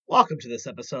Welcome to this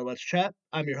episode of Let's Chat.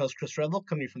 I'm your host, Chris Revel,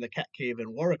 coming from the Cat Cave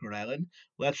in Warwick, Rhode Island.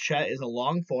 Let's Chat is a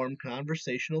long-form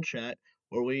conversational chat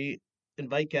where we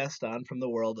invite guests on from the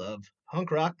world of punk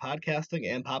rock, podcasting,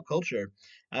 and pop culture.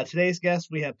 Today's guest,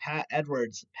 we have Pat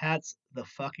Edwards. Pat's the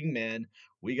fucking man.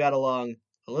 We got along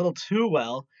a little too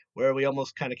well, where we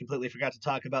almost kind of completely forgot to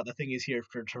talk about the thing he's here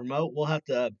to promote. We'll have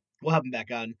him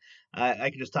back on.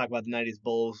 I could just talk about the '90s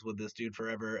Bulls with this dude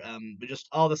forever. But just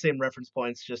all the same reference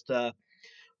points.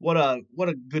 What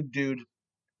a good dude.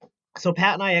 So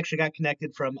Pat and I actually got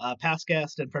connected from past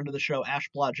guest and friend of the show, Ash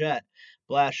Blodgett.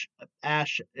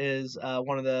 Ash is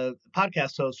one of the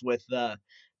podcast hosts with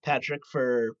Patrick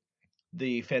for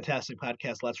the fantastic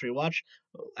podcast Let's Rewatch.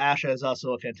 Ash is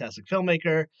also a fantastic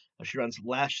filmmaker. She runs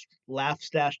Laugh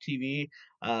Stash TV.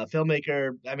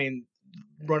 Filmmaker. I mean,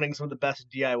 running some of the best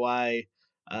DIY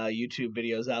YouTube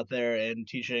videos out there and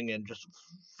teaching, and just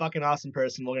fucking awesome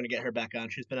person. We're gonna get her back on.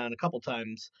 She's been on a couple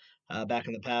times back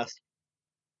in the past.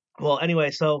 Well,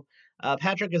 anyway, so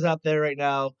Patrick is out there right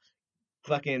now,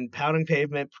 fucking pounding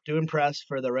pavement, doing press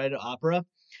for the Red Opera.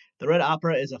 The Red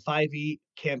Opera is a 5e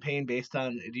campaign based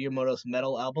on Diamoto's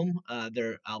metal album.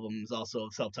 Their album is also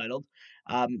self-titled.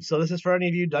 So this is for any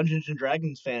of you Dungeons and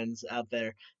Dragons fans out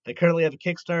there. They currently have a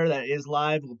Kickstarter that is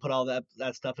live. We'll put all that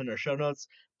stuff in our show notes.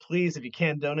 Please, if you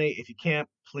can, donate. If you can't,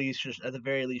 please just at the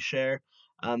very least share.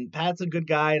 Pat's a good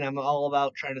guy, and I'm all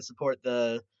about trying to support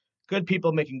the good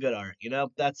people making good art. You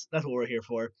know, that's what we're here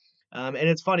for. And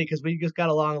it's funny because we just got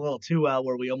along a little too well,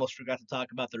 where we almost forgot to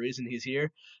talk about the reason he's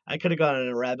here. I could have gone in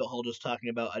a rabbit hole just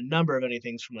talking about a number of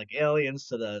things from like aliens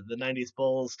to the '90s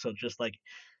Bulls to just like,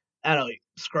 I don't know,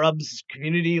 Scrubs,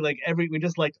 Community, like we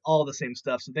just liked all the same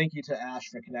stuff. So thank you to Ash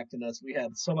for connecting us. We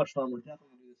had so much fun. We're definitely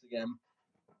gonna do this again.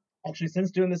 Actually, since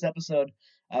doing this episode,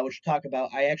 which talk about,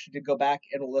 I actually did go back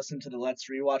and listen to the Let's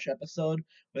Rewatch episode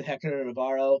with Hector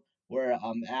Navarro, where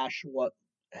Ash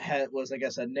was, I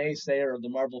guess, a naysayer of the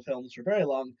Marvel films for very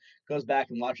long, goes back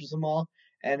and watches them all.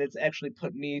 And it's actually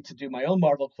put me to do my own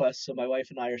Marvel quest, so my wife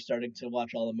and I are starting to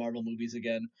watch all the Marvel movies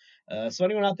again. So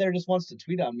anyone out there just wants to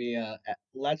tweet on me at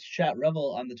Let's Chat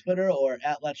Revel on the Twitter, or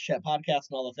at Let's Chat Podcast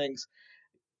and all the things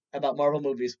about Marvel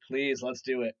movies, please, let's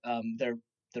do it.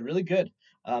 They're really good.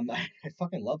 I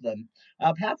fucking love them.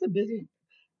 Pat's a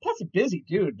busy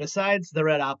dude. Besides the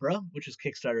Red Opera, which is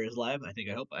Kickstarter is live, I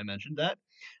hope I mentioned that.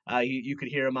 You could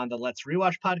hear him on the Let's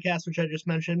Rewatch podcast, which I just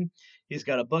mentioned. He's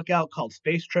got a book out called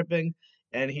Space Tripping,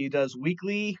 and he does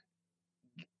weekly.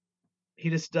 He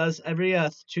just does every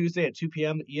Tuesday at 2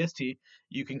 p.m. EST.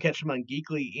 You can catch him on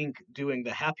Geekly Inc. doing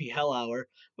the Happy Hell Hour,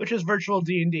 which is virtual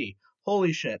D&D.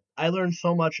 Holy shit! I learned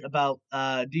so much about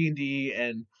D&D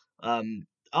and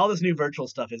all this new virtual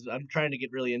stuff. I'm trying to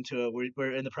get really into it.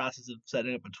 We're in the process of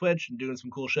setting up a Twitch and doing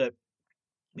some cool shit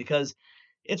because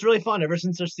it's really fun. Ever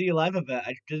since our See You Live event,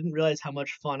 I didn't realize how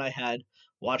much fun I had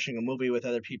watching a movie with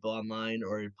other people online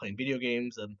or playing video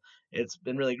games, and it's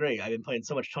been really great. I've been playing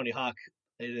so much Tony Hawk,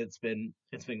 and it's been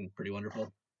pretty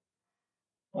wonderful.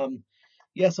 Um,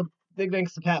 yeah, so big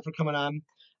thanks to Pat for coming on.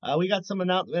 We got some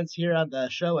announcements here on the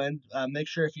show end. Make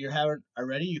sure if you haven't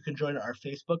already, you can join our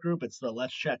Facebook group. It's the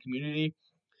Let's Chat community.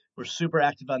 We're super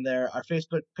active on there. Our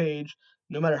Facebook page,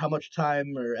 no matter how much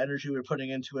time or energy we're putting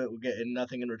into it, we're getting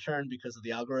nothing in return because of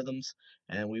the algorithms,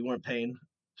 and we weren't paying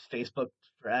Facebook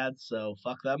for ads, so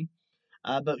fuck them.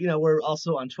 But we're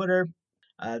also on Twitter.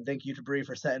 Thank you to Bree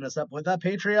for setting us up with a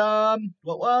Patreon.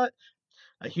 What?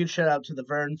 A huge shout out to the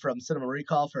Vern from Cinema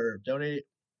Recall for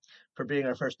being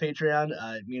our first Patreon.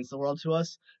 It means the world to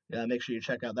us. Make sure you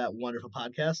check out that wonderful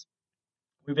podcast.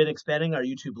 We've been expanding our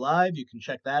YouTube Live. You can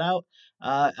check that out.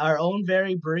 Our own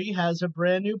very Bree has a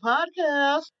brand new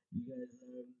podcast.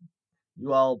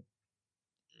 You all,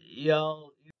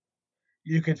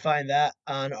 you can find that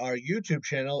on our YouTube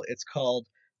channel. It's called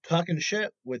Talking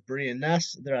Shit with Bree and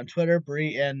Ness. They're on Twitter,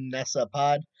 Bree and Nessa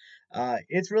Pod.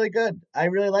 It's really good. I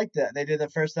really liked it. They did the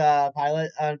first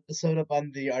pilot episode up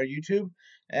on our YouTube,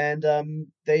 and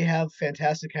they have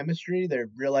fantastic chemistry. They're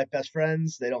real life best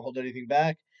friends. They don't hold anything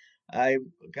back. I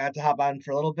got to hop on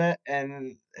for a little bit,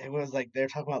 and it was like they're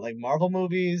talking about like Marvel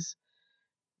movies,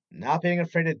 not being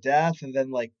afraid of death, and then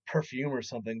like Perfume or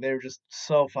something. They were just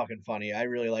so fucking funny. I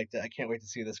really liked it. I can't wait to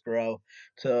see this grow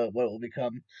to what it will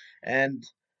become. And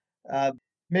uh,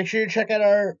 make sure you check out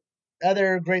our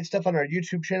other great stuff on our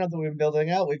YouTube channel that we've been building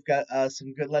out. We've got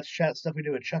some good Let's Chat stuff we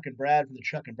do with Chuck and Brad from the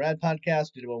Chuck and Brad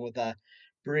podcast. We did one with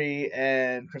Bree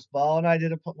and Chris Ball, and I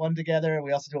did one together, and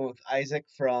we also did one with Isaac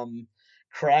from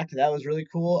Cracked. That was really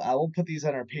cool. I will put these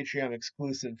on our Patreon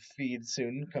exclusive feed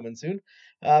soon, coming soon.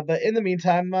 But in the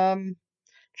meantime,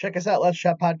 check us out, let's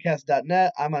chat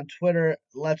podcast.net. I'm on Twitter,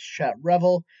 Let's Chat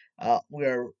Revel. We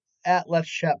are at Let's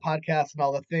Chat Podcast and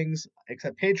all the things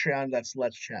except Patreon. That's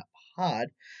Let's Chat Pod.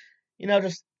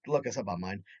 Just look us up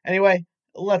online. Anyway,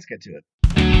 let's get to it.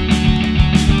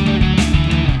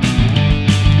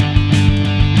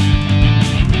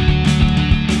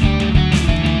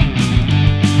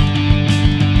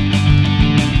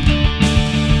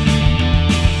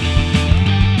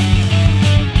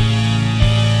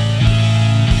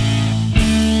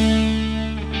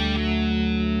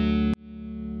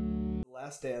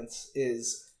 Last Dance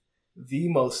is the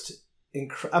most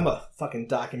I'm a fucking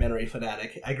documentary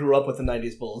fanatic. I grew up with the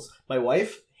 90s Bulls. My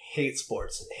wife hates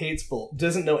sports, hates Bulls,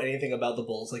 doesn't know anything about the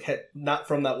Bulls, not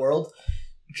from that world,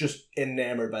 just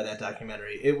enamored by that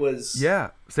documentary. It was...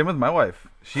 Yeah, same with my wife.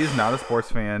 She is not a sports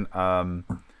fan.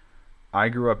 I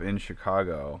grew up in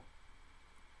Chicago,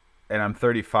 and I'm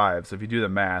 35, so if you do the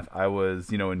math, I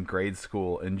was, in grade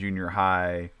school and junior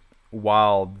high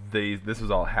while this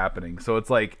was all happening. So it's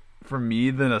like, for me,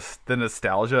 the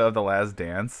nostalgia of The Last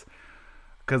Dance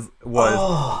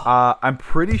I'm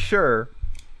pretty sure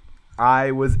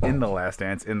I was in The Last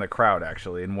Dance in the crowd,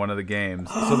 actually, in one of the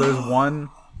games. So there's one.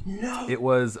 No. It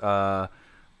was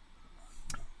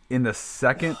in the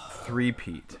second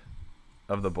three-peat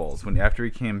of the Bulls, after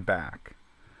he came back.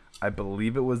 I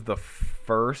believe it was the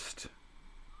first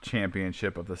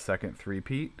championship of the second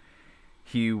three-peat.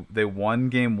 They won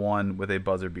game one with a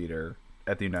buzzer beater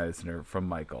at the United Center from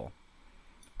Michael.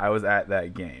 I was at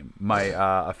that game. My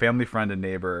a family friend and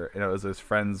neighbor, and it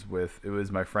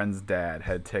was my friend's dad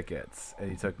had tickets,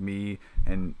 and he took me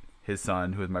and his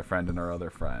son, who was my friend and our other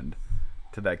friend,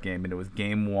 to that game, and it was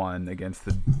game one against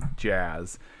the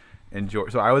Jazz. And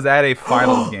so I was at a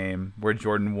finals game where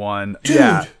Jordan won.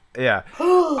 Dude. Yeah.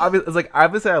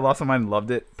 Obviously I lost my mind and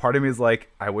loved it. Part of me is like,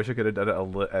 I wish I could have done it I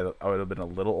would have been a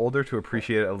little older to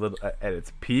appreciate it a little at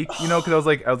its peak, because I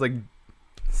was like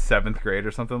 7th grade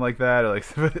or something like that,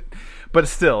 but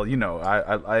still,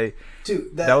 I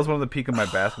Dude, that was one of the peak of my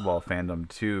basketball fandom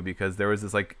too, because there was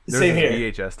this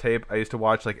VHS tape I used to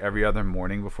watch every other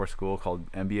morning before school called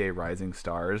NBA Rising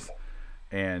Stars,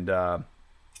 and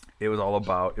it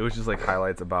was just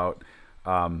highlights about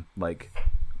when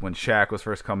Shaq was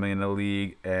first coming in the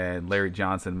league, and Larry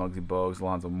Johnson, Muggsy Bogues,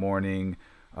 Alonzo Mourning,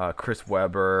 Chris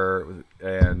Webber,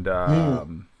 and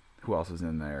who else was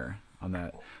in there on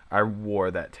that? I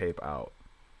wore that tape out.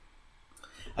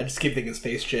 I just keep thinking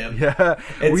Space Jam. Yeah,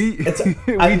 we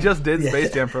just did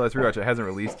Space Jam for Let's Rewatch. It hasn't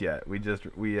released yet.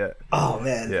 Oh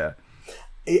man. Yeah.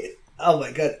 Oh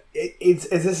my god. This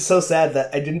is so sad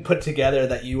that I didn't put together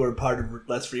that you were part of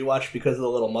Let's Rewatch because of the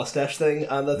little mustache thing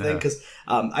on the thing. Because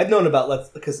I've known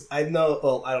about because I don't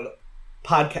know,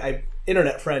 I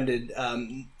internet friended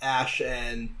Ash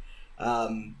and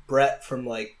Brett from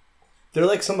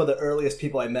they're some of the earliest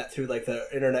people I met through the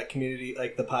internet community,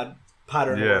 the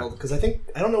Potter world. Because I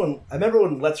remember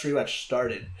when Let's Rewatch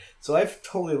started. So I've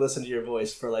totally listened to your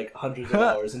voice for hundreds of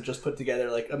hours and just put together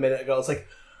a minute ago. It's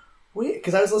wait,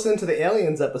 because I was listening to the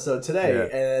Aliens episode today,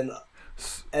 and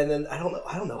then I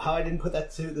don't know how I didn't put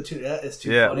that to the two. It's too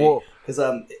funny because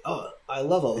I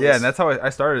love all this. Yeah, and that's how I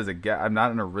started as a guest. I'm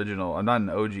not an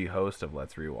OG host of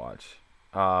Let's Rewatch.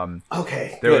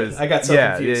 Okay, good. I got so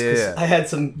confused because I had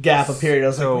some gap of period. I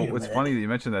was what's funny that you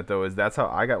mentioned that though is that's how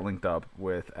I got linked up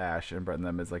with Ash and Brett and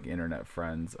them as internet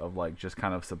friends of just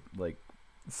kind of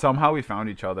somehow we found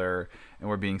each other and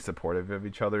we're being supportive of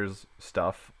each other's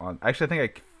stuff. Actually, I think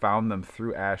I found them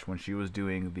through Ash when she was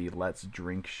doing the Let's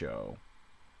Drink show.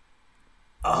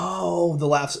 Oh, the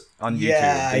laughs on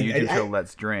YouTube, the YouTube show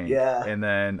Let's Drink. Yeah, and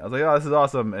then I was like, "Oh, this is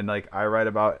awesome!" And I write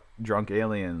about drunk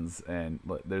aliens, and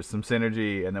there's some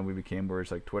synergy. And then we're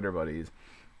just Twitter buddies.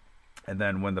 And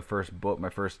then when my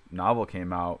first novel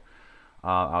came out,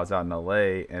 I was out in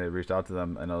LA, and I reached out to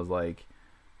them, and I was like,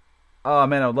 "Oh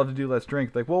man, I would love to do Let's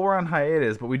Drink." Well, we're on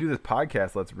hiatus, but we do this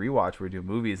podcast, Let's Rewatch, where we do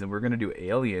movies, and we're gonna do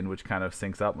Alien, which kind of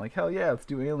syncs up. I'm like, hell yeah, let's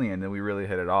do Alien. And then we really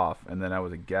hit it off, and then I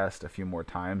was a guest a few more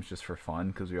times just for fun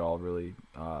because we all really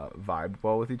vibed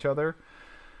well with each other.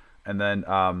 And then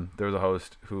there was a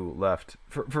host who left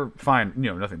for fine,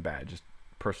 nothing bad, just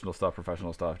personal stuff,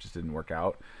 professional stuff, just didn't work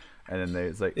out. And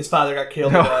then his father got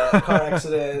killed in a car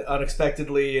accident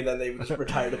unexpectedly, and then they just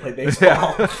retired to play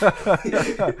baseball. Let's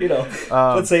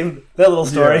say that little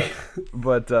story. Yeah.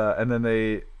 But and then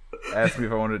they asked me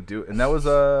if I wanted to do it, and that was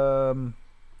that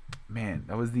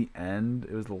was the end.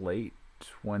 It was late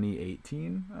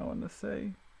 2018, I want to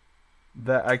say,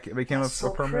 that I became a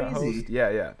permanent host.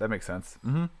 Yeah, that makes sense.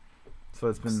 Mm-hmm. So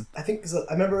it's been. I think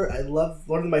I remember. I love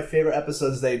one of my favorite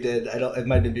episodes they did. It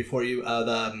might have been before you.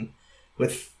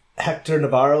 With Hector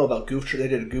Navarro about Goof Troop. They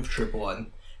did a Goof Troop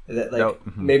one that like No,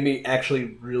 made me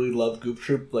actually really love Goop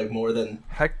Troop like more than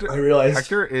Hector. I realized.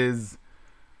 Hector is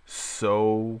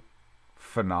so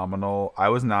phenomenal. I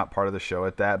was not part of the show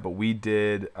at that, but we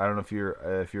did. I don't know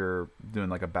if you're doing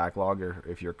like a backlog or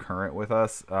if you're current with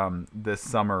us. This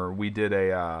summer we did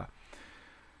kind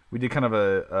of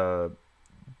a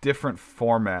different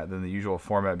format than the usual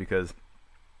format because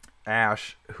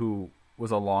Ash, who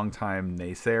was a longtime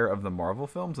naysayer of the Marvel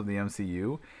films of the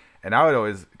MCU, and I would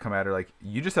always come at her like,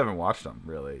 you just haven't watched them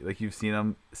really. Like you've seen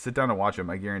them, sit down and watch them.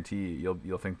 I guarantee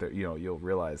you'll think that you'll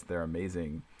realize they're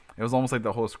amazing. It was almost like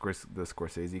the whole the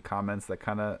Scorsese comments that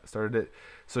kind of started it.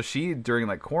 So she during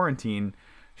like quarantine,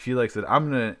 she like said, I'm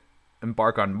gonna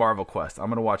embark on Marvel Quest. I'm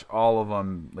gonna watch all of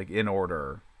them like in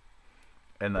order,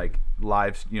 and like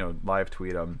live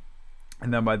tweet them.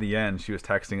 And then by the end, she was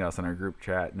texting us in our group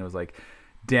chat, and it was like,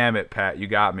 "Damn it, Pat, you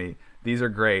got me. These are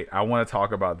great. I want to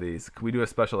talk about these. Can we do a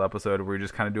special episode where we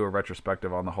just kind of do a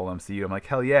retrospective on the whole MCU?" I'm like,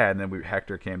 "Hell yeah!" And then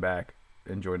Hector came back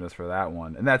and joined us for that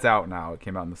one, and that's out now. It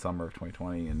came out in the summer of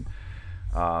 2020, and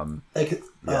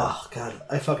oh god,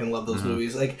 I fucking love those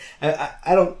movies. Like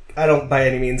I don't by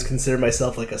any means consider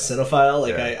myself like a cinephile.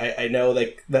 Like I know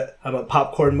like that I'm a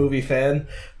popcorn movie fan,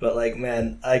 but like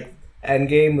man, like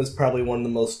Endgame was probably one of the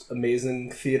most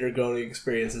amazing theater going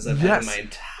experiences I've had in my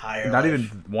entire life. Not even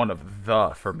one of the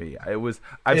for me.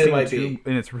 I've seen it too,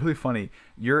 and it's really funny.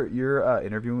 Your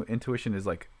interview intuition is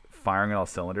like firing on all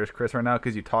cylinders, Chris, right now,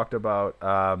 because you talked about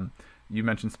you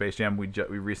mentioned Space Jam. We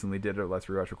recently did a Let's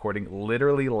Rewatch recording.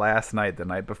 Literally last night, the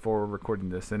night before recording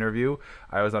this interview,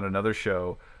 I was on another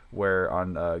show where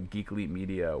on Geek Elite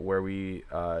Media where we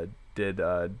did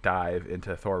dive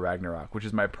into Thor Ragnarok, which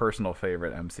is my personal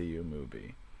favorite MCU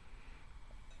movie.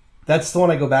 That's the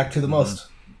one I go back to the most.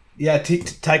 Yeah,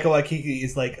 Taika Waititi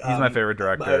is like... he's my favorite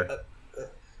director.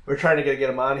 We're trying to get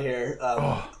him on here.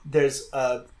 There's...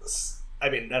 I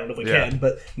mean, I don't know if we can,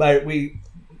 but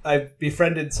I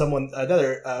befriended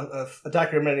a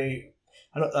documentary...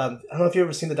 I don't know if you've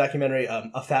ever seen the documentary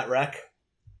A Fat Wreck.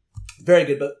 Very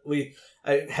good, but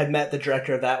I had met the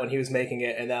director of that when he was making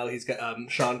it, and now he's got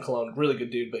Sean Colon, really good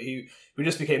dude. But we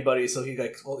just became buddies, so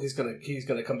he's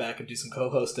gonna come back and do some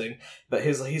co-hosting. But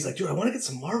he's like, dude, I want to get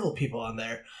some Marvel people on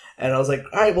there, and I was like,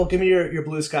 all right, well, give me your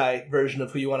Blue Sky version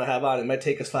of who you want to have on. It might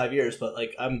take us 5 years, but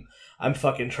like I'm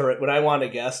fucking sure when I want a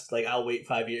guest, like I'll wait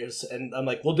 5 years, and I'm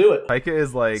like, we'll do it. Taika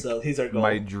is like so he's our goal.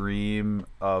 My dream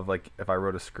of like if I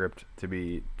wrote a script to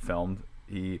be filmed.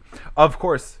 Of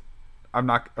course,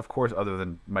 other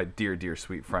than my dear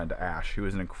sweet friend Ash, who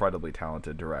is an incredibly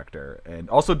talented director and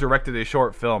also directed a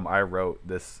short film I wrote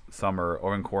this summer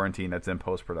or in quarantine that's in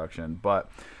post-production. But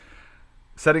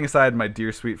setting aside my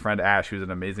dear sweet friend Ash, who's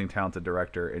an amazing talented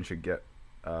director and should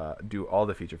do all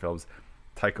the feature films,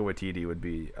 Taika Waititi would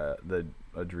be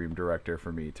a dream director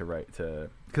for me to write to,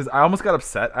 because I almost got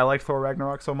upset I liked Thor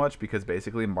Ragnarok so much because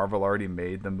basically Marvel already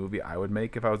made the movie I would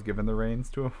make if I was given the reins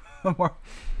to a more...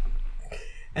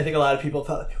 I think a lot of people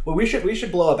thought, well, we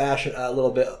should blow up Ash a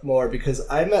little bit more because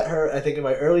I met her, I think, in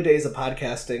my early days of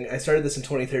podcasting. I started this in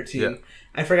 2013. Yeah.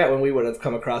 I forgot when we would have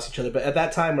come across each other, but at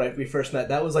that time when we first met,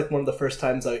 that was like one of the first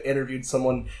times I interviewed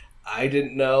someone I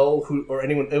didn't know who or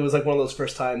anyone. It was like one of those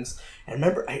first times. And I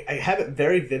remember I have it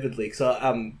very vividly. So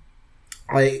I'm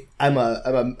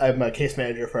a case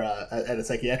manager for at a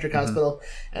psychiatric hospital,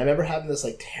 and I remember having this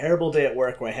like terrible day at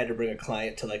work where I had to bring a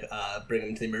client to like bring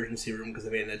him to the emergency room because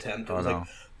they made an attempt. It was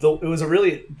it was a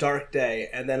really dark day,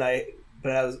 and then it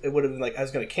would have been like I was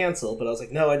going to cancel, but I was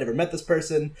like, no, I never met this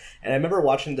person, and I remember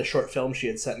watching the short film she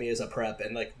had sent me as a prep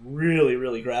and like really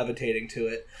really gravitating to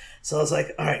it. So I was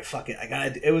like, all right, fuck it,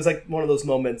 it was like one of those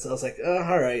moments. I was like,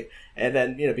 all right. And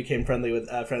then became friends with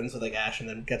like Ash,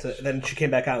 and then she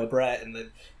came back on with Brett, and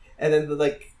then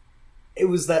like it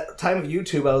was that time of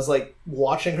YouTube. I was like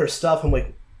watching her stuff. I'm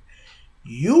like,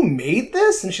 you made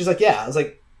this? And she's like, yeah. I was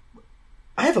like,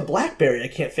 I have a BlackBerry. I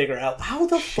can't figure out how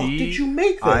the fuck did you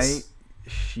make this?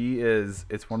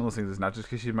 It's one of those things. It's not just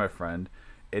because she's my friend.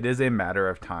 It is a matter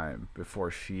of time before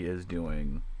she is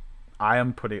doing.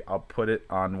 I'll put it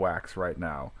on wax right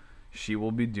now. She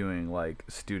will be doing like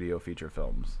studio feature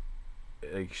films.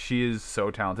 Like she is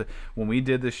so talented. When we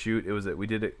did the shoot,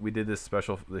 we did this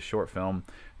short film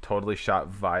totally shot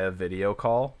via video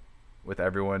call with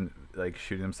everyone like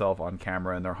shooting themselves on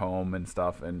camera in their home and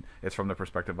stuff, and it's from the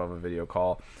perspective of a video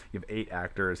call. You have 8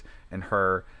 actors and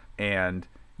her, and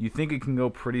you think it can go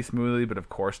pretty smoothly, but of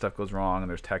course stuff goes wrong and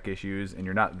there's tech issues and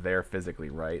you're not there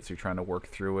physically, right? So you're trying to work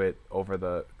through it over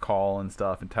the call and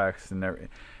stuff and text and everything.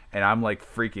 and I'm like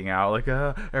freaking out, like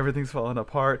everything's falling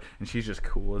apart, and she's just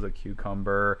cool as a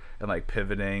cucumber and like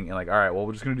pivoting and like, all right, well,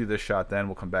 we're just gonna do this shot, then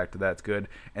we'll come back to that. It's good.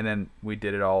 And then we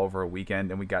did it all over a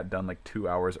weekend, and we got done like 2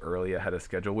 hours early ahead of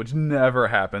schedule, which never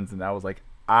happens. And I was like,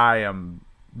 I am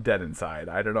dead inside.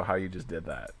 I don't know how you just did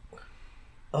that.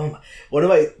 One of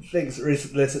my things, I'm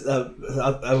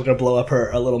going to blow up her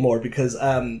a little more because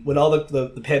when all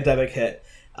the pandemic hit,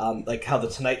 like how the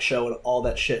Tonight Show and all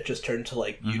that shit just turned to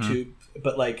like YouTube,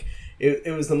 but like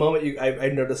it was the moment I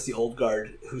noticed the old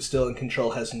guard who's still in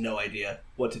control has no idea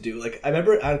what to do. Like I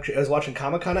remember I was watching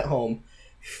Comic-Con at home,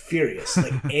 furious,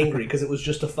 like angry because it was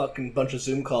just a fucking bunch of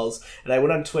Zoom calls, and I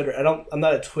went on Twitter. I'm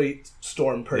not a tweet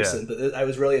storm person, but I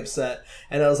was really upset,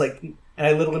 and I was like. And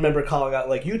I literally remember calling out,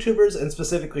 like, YouTubers and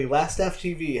specifically Last F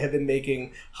TV have been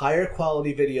making higher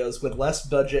quality videos with less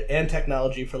budget and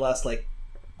technology for the last, like,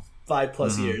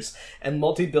 5+ years. And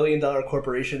multi-billion-dollar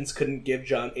corporations couldn't give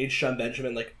John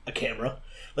Benjamin, like, a camera.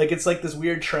 Like, it's, like, this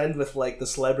weird trend with, like, the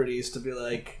celebrities to be,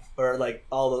 like, or, like,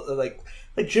 all the, like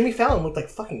Jimmy Fallon looked like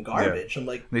fucking garbage. I'm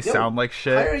like, they sound like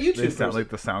shit. Hire a YouTuber. They sound like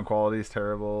the sound quality is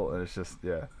terrible. And it's just,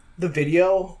 The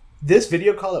video... This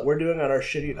video call that we're doing on our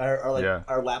shitty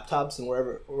our laptops and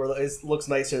wherever looks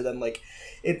nicer than like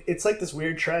it's like this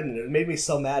weird trend, and it made me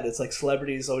so mad. It's like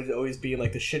celebrities always be in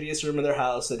like the shittiest room in their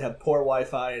house and have poor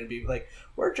Wi-Fi and be like,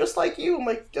 we're just like you. I'm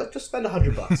like, just spend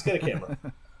 $100, get a camera,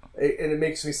 and it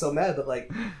makes me so mad. But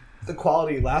like the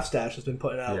quality Laugh Stash has been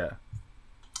putting out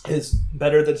is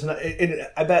better than tonight. And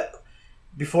I bet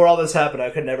before all this happened, I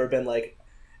could never been like.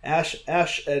 Ash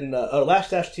and Lash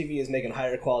Dash TV is making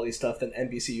higher quality stuff than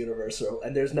NBC Universal,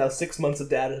 and there's now 6 months of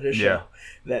data to show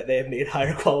that they have made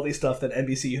higher quality stuff than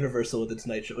NBC Universal with the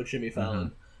Tonight Show with Jimmy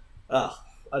Fallon.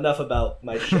 Enough about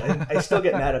my shit. I still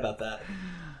get mad about that.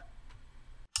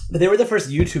 But they were the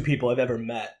first YouTube people I've ever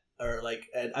met, or like,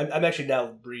 and I'm actually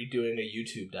now redoing a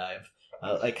YouTube dive.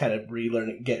 I kind of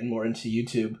relearning, getting more into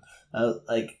YouTube.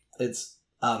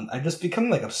 I've just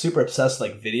become like I'm super obsessed with,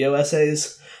 like video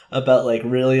essays about like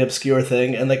really obscure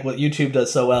thing, and like what YouTube does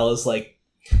so well is like,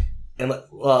 and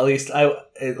well at least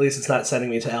it's not sending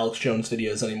me to Alex Jones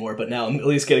videos anymore, but now I'm at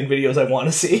least getting videos I want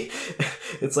to see.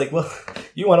 It's like, well,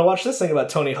 you want to watch this thing about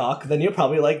Tony Hawk, then you'll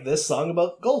probably like this song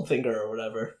about Goldfinger or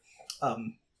whatever.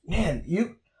 Man,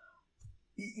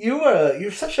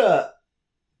 you're such an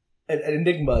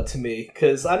enigma to me,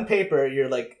 because on paper you're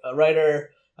like a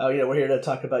writer. We're here to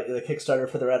talk about the Kickstarter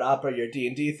for the Red Opera, your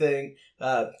D&D thing,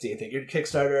 your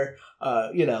Kickstarter,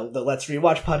 the Let's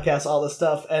Rewatch podcast, all this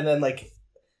stuff, and then like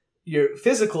your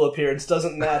physical appearance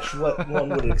doesn't match what one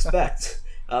would expect.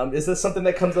 Is this something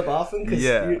that comes up often? Because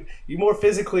you're more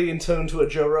physically in tune to a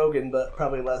Joe Rogan, but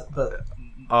probably less. But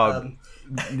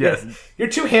yes, you're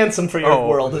too handsome for your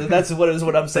world. That's what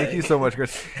I'm saying. Thank you so much,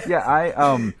 Chris. Yeah,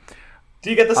 I Do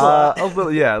you get this a lot? A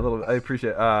little. I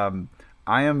appreciate.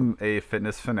 I am a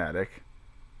fitness fanatic,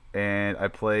 and I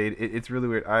played. It's really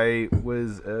weird. I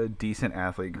was a decent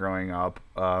athlete growing up.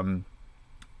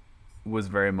 Was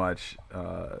very much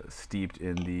steeped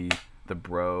in the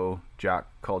bro jock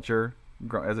culture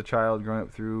as a child, growing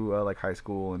up through like high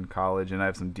school and college. And I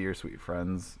have some dear sweet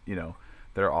friends.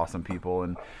 They're awesome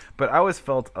people. But I always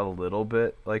felt a little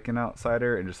bit like an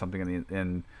outsider and just something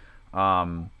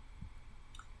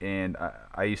and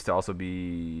I used to also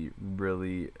be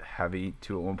really heavy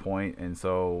too at one point, and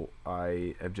so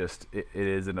I have just it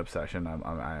is an obsession.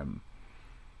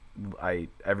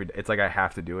 Every day it's like I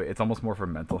have to do it. It's almost more for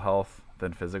mental health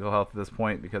than physical health at this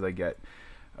point, because I get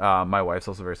my wife's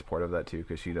also very supportive of that too,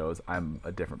 because she knows I'm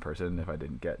a different person if I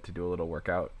didn't get to do a little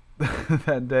workout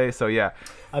that day. So yeah,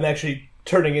 I'm actually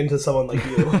turning into someone like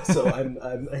you. So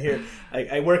I'm here.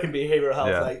 I work in behavioral health.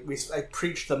 Yeah. I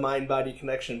preach the mind-body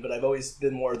connection, but I've always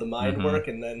been more of the mind work,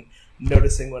 and then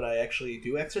noticing when I actually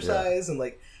do exercise and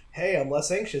like, hey, I'm less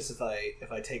anxious if I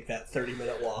take that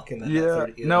 30-minute walk and then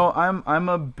that 30. No, I'm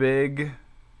a big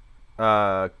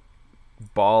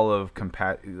ball of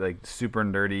like super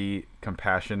nerdy,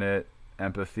 compassionate,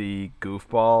 empathy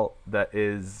goofball that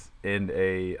is in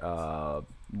a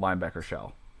linebacker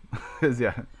shell.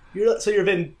 You're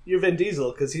Vin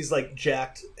Diesel, because he's like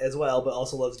jacked as well, but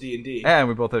also loves D&D. And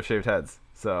we both have shaved heads,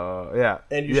 so yeah.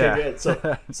 And you shaved your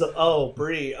head. So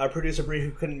Bree, our producer Bree,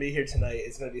 who couldn't be here tonight,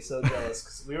 is going to be so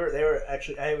jealous,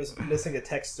 because I was missing a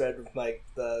text thread with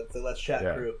the Let's Chat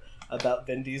crew about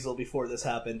Vin Diesel before this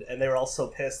happened, and they were all so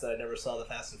pissed that I never saw the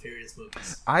Fast and Furious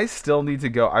movies. I still need to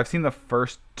go. I've seen the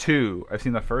first two. I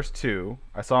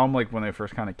saw them like when they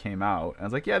first kind of came out, and I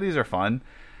was like, yeah, these are fun.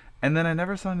 And then I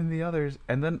never saw any of the others.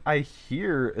 And then I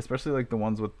hear, especially like the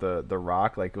ones with the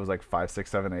Rock, like it was like 5,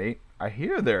 6, 7, 8. I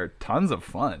hear they're tons of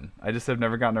fun. I just have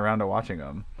never gotten around to watching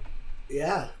them.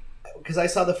 Yeah. because I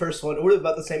saw the first one. We're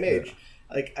about the same age.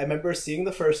 Like, I remember seeing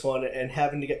the first one and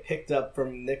having to get picked up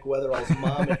from Nick Weatherall's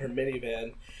mom in her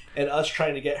minivan, and us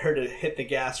trying to get her to hit the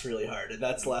gas really hard. And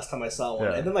that's the last time I saw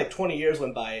one. Yeah. And then, like, 20 years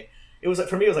went by. It was like,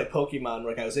 for me, it was like Pokemon.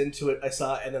 Like, I was into it, I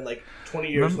saw it, and then, like,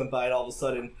 20 years went by, and all of a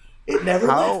sudden, it never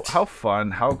left. How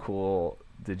fun, how cool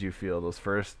did you feel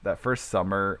that first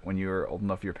summer when you were old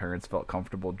enough your parents felt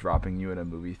comfortable dropping you in a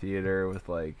movie theater with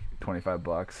like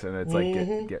 $25, and it's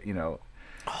like get you know,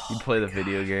 you play the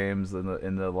video games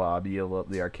in the lobby,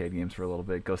 the arcade games for a little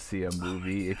bit, go see a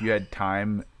movie. If you had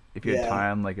time,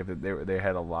 like if they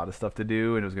had a lot of stuff to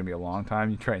do and it was gonna be a long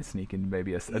time, you try and sneak in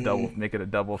maybe a double, make it a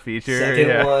double feature.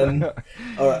 Second one.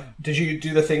 Or did you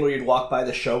do the thing where you'd walk by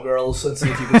the Showgirls and see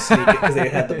if you could sneak it because they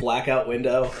had the blackout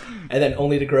window, and then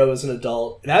only to grow as an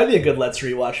adult? That would be a good Let's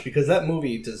Rewatch, because that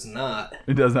movie does not.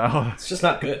 It does not. It's just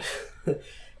not good.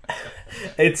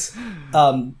 It's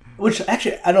which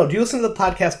actually I don't know. Do you listen to the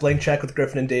podcast Blank Check with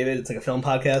Griffin and David? It's like a film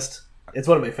podcast. It's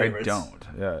one of my favorites. I don't.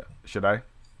 Yeah. Should I?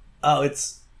 Oh,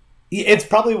 it's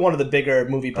probably one of the bigger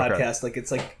movie podcasts. Okay. Like,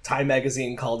 it's like Time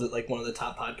Magazine called it like one of the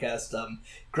top podcasts.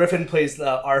 Griffin plays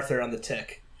Arthur on The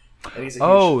Tick, and he's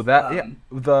a huge,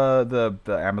 the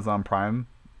Amazon Prime,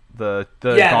 the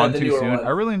Gone Too Soon. One. I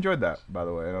really enjoyed that, by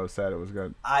the way, and I was sad it was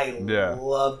good. I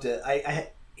loved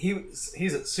it.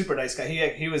 He's a super nice guy.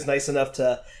 He was nice enough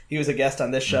he was a guest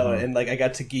on this show, and like I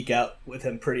got to geek out with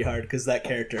him pretty hard because that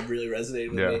character really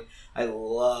resonated with me. I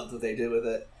loved what they did with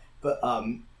it, but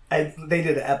they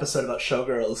did an episode about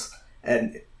Showgirls,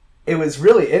 and it was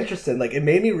really interesting. Like, it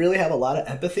made me really have a lot of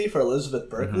empathy for Elizabeth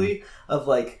Berkley, of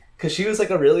like, because she was like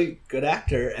a really good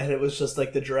actor, and it was just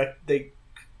like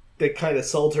they kind of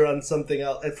sold her on something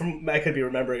else. I could be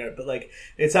remembering it, but like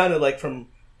it sounded like from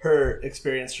her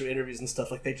experience through interviews and stuff,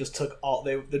 like they just took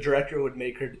the director would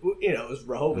make her, you know, it was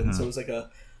Verhoeven, so it was like a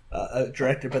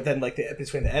director, but then like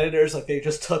between the editors, like they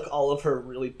just took all of her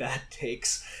really bad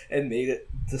takes and made it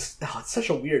this. Oh, it's such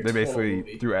a weird. They basically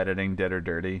movie. Through editing did her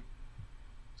dirty.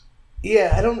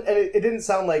 Yeah, I don't. And it didn't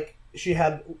sound like she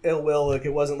had ill will. Like,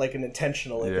 it wasn't like an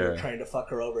intentional. Like they were trying to fuck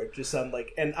her over. It just sounded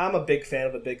like. And I'm a big fan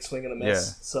of a big swing and a miss.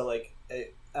 Yeah. So like,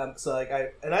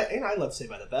 I love Saved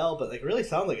by the Bell, but like, it really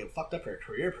sounded like it fucked up her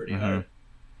career pretty hard.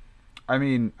 I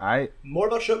mean, more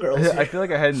about Showgirls. I feel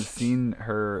like I hadn't seen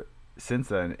her since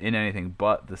then in anything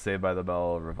but the Saved by the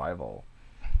Bell revival.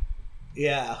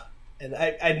 Yeah, and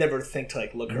I'd never think to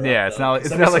like look her up. Yeah, it's not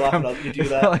like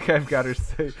I've got her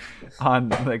on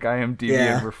like IMDb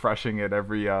and refreshing it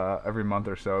every month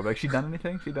or so. Like, she done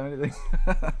anything?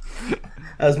 That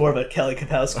was more of a Kelly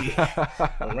Kapowski.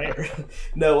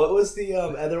 No, what was the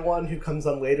other one who comes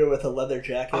on later with a leather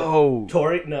jacket? Oh,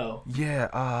 Tori? No.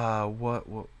 Yeah. What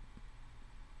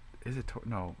is it?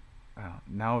 No.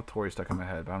 Now Tori's stuck in my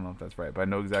head, but I don't know if that's right. But I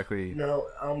know exactly. No.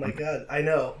 Oh my god, I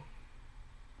know.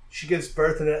 She gives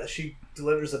birth and she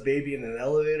delivers a baby in an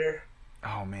elevator.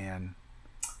 Oh man.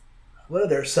 What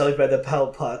other Saved by the Bell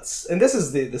plots? And this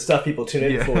is the stuff people tune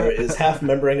in for, is half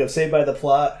remembering of Saved by the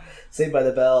Plot, Saved by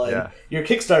the Bell, and your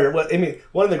Kickstarter.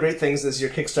 One of the great things is your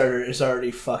Kickstarter is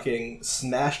already fucking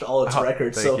smashed all its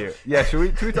records. Thank you. Yeah, should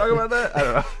we talk about that? I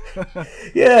don't know.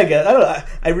 Yeah, I guess. I don't know.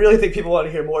 I really think people want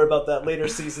to hear more about that later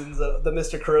seasons, the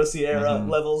Mr. Carosi era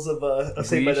levels of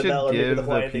Saved by the Bell, or maybe the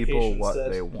Hawaiian Vacation people what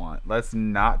instead. they want. Let's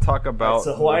not talk about. It's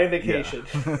a Hawaiian Vacation.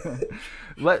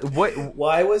 Yeah.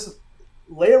 Why was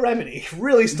Leia Remini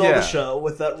really stole the show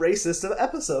with that racist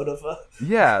episode of?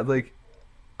 Like,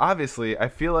 obviously, I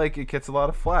feel like it gets a lot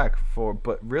of flack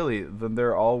but really, then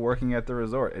they're all working at the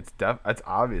resort. It's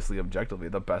obviously objectively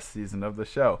the best season of the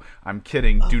show. I'm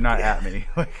kidding. Do not at me.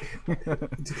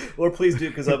 Or please do,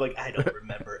 because I'm like, I don't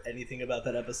remember anything about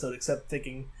that episode except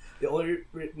thinking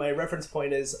my reference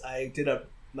point is I did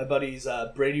my buddy's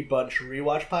Brady Bunch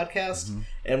rewatch podcast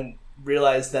and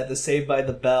realized that the Saved by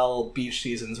the Bell beach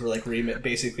seasons were like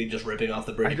basically just ripping off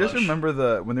the Brady Bunch. I just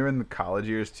remember when they were in the college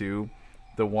years too,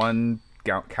 the one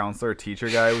counselor teacher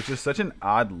guy was just such an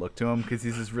odd look to him, because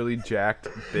he's this really jacked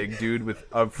big dude with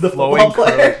a flowing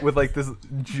coat with like this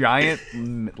giant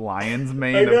lion's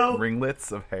mane of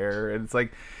ringlets of hair, and it's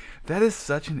like, that is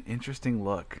such an interesting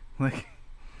look. Like,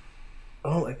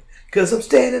 oh my, because I'm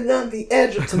standing on the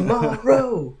edge of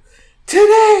tomorrow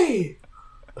today.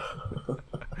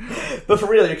 But for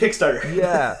real, your Kickstarter.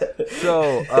 Yeah.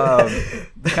 So,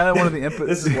 kind of one of the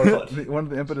this is more fun. One of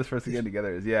the impetus for us to get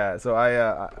together is So I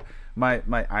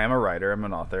am a writer. I'm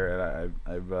an author,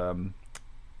 and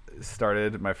I've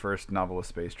started my first novel with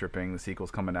Space Tripping. The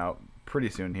sequel's coming out pretty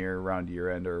soon here around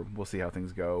year end, or we'll see how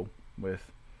things go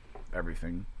with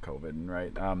everything COVID,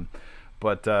 right?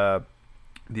 But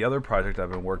the other project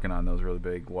I've been working on that was really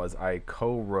big was I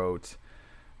co-wrote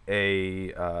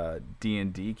a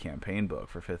D&D campaign book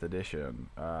for 5th edition.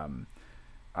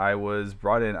 I was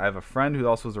brought in. I have a friend who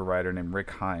also is a writer named Rick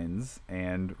Hines,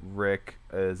 and Rick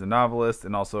is a novelist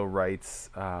and also writes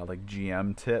like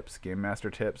GM tips, Game Master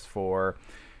tips for.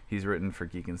 He's written for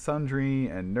Geek and Sundry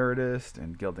and Nerdist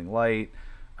and Gilding Light.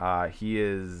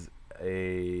 His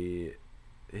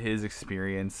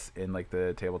experience in like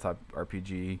the tabletop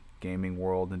RPG gaming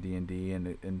world and D&D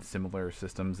and in similar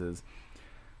systems is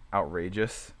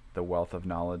outrageous. The wealth of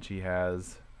knowledge he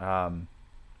has.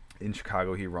 In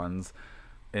Chicago, he runs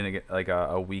in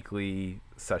a weekly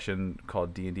session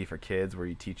called D&D for Kids, where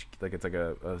you teach, like, it's like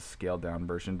a scaled down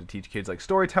version to teach kids like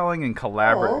storytelling and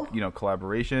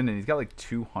collaboration. And he's got like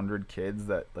 200 kids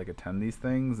that like attend these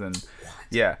things, and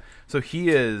yeah, so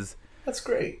that's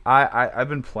great. I've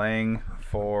been playing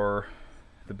for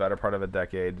the better part of a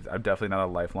decade. I'm definitely not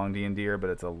a lifelong D&Der, but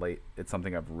it's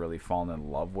something I've really fallen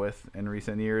in love with in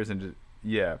recent years, and just,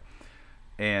 yeah.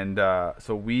 And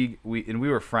so we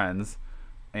were friends.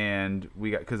 And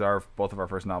we got, because both of our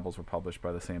first novels were published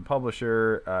by the same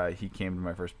publisher. He came to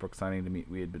my first book signing to meet.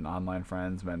 We had been online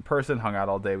friends, met in person, hung out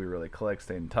all day. We really clicked,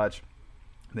 stayed in touch.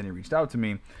 Then he reached out to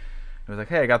me. I was like,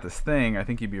 "Hey, I got this thing. I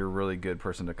think you'd be a really good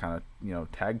person to kind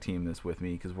of tag team this with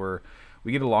me, because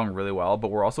we get along really well, but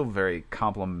we're also very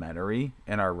complementary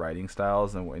in our writing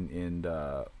styles and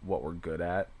what we're good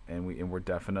at, and we're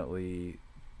definitely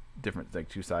different, like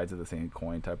two sides of the same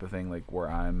coin type of thing, like where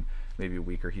I'm maybe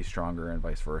weaker, he's stronger, and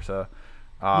vice versa.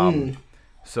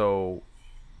 So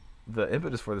the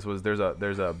impetus for this was there's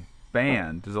a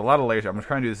band, there's a lot of layers. I'm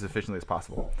trying to do this as efficiently as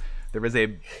possible. There is a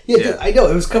dude, I know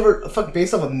it was covered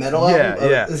based off a metal album.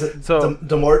 Is it so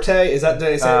De Morte? Is that, did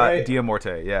I say it right? Dia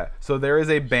Morte, yeah. So there is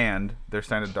a band, they're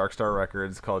signed to Dark Star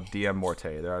Records, called Dia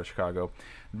Morte. They're out of Chicago.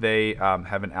 They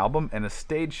have an album and a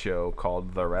stage show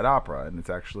called The Red Opera, and it's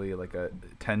actually like a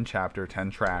 10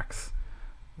 tracks.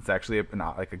 It's actually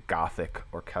like a gothic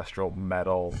orchestral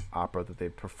metal opera that they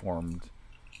performed.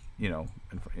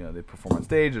 They perform on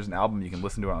stage. There's an album, you can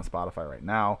listen to it on Spotify right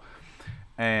now,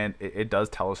 and it does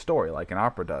tell a story like an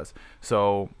opera does.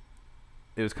 So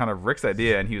it was kind of Rick's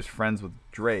idea, and he was friends with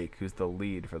Drake, who's the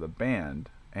lead for the band,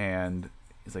 and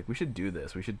he's like, we should do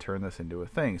this. We should turn this into a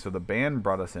thing. So the band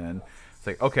brought us in. It's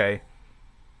like, okay,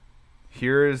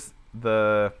 here's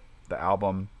the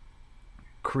album.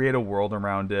 Create a world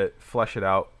around it. Flesh it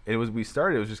out. It was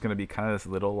just going to be kind of this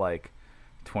little like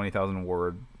 20,000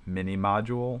 word mini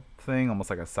module thing,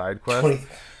 almost like a side quest.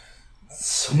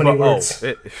 So many words.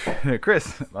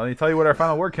 Chris, let me tell you what our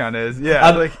final word count is. Yeah,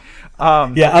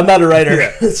 I'm not a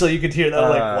writer, so you could hear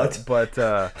that. What?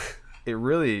 But it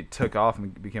really took off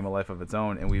and became a life of its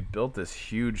own, and we built this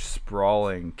huge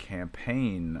sprawling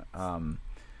campaign, and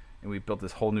we built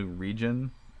this whole new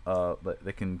region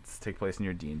that can take place in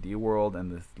your D&D world,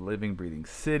 and this living, breathing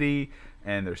city.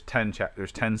 And there's 10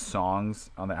 songs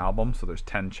on the album, so there's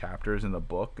 10 chapters in the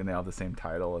book, and they all have the same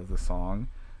title as the song,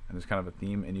 and there's kind of a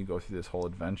theme, and you go through this whole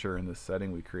adventure in this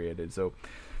setting we created. So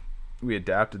we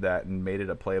adapted that and made it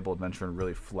a playable adventure, and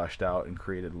really fleshed out and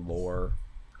created lore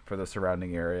for the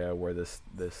surrounding area where this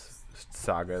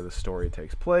saga, the story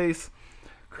takes place.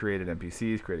 Created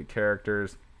NPCs, created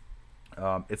characters.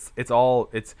 It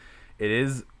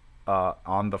is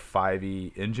on the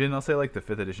 5e engine, I'll say, like the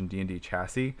 5th edition D&D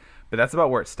chassis, but that's about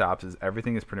where it stops. Is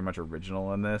everything is pretty much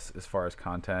original in this as far as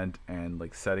content and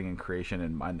like setting and creation.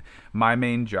 And my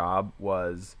main job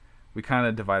was, we kind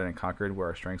of divided and conquered where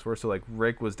our strengths were. So like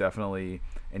Rick was definitely,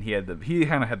 and he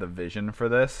kind of had the vision for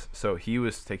this, so he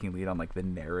was taking lead on like the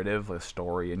narrative, the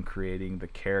story, and creating the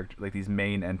character, like these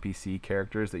main NPC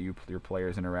characters that your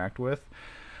players interact with.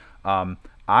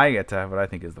 I get to have what I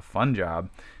think is the fun job,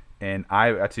 and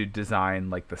I got to design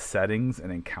like the settings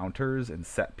and encounters and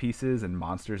set pieces and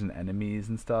monsters and enemies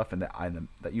and stuff, and the item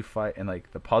that you fight, and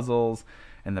like the puzzles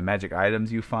and the magic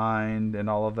items you find and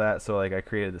all of that. So like I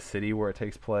created the city where it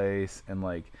takes place, and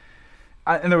like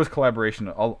and there was collaboration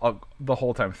the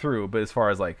whole time through, but as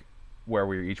far as like where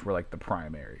we each were like the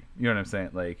primary, you know what I'm saying,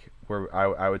 like where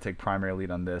I would take primary lead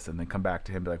on this and then come back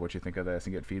to him, be like, what you think of this,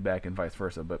 and get feedback, and vice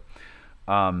versa. But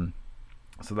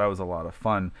so that was a lot of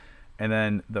fun. And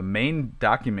then the main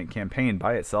document campaign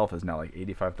by itself is now like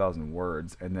 85,000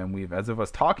 words. And then as of us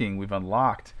talking, we're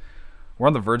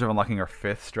on the verge of unlocking our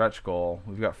 5th stretch goal.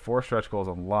 We've got 4 stretch goals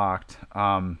unlocked.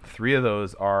 3 of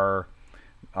those are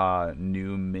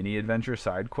new mini adventure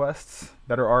side quests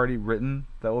that are already written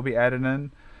that will be added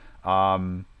in.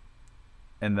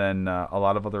 And then a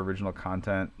lot of other original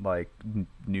content, like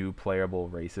new playable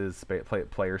races,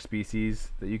 player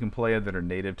species that you can play that are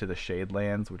native to the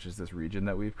Shadelands, which is this region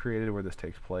that we've created where this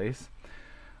takes place.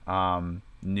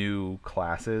 New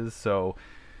classes. So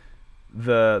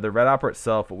the Red Opera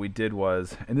itself, what we did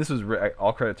was, and this was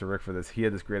all credit to Rick for this. He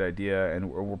had this great idea,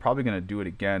 and we're probably going to do it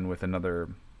again with another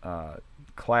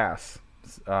class.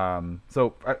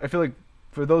 So I feel like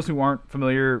for those who aren't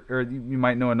familiar, or you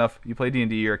might know enough, you play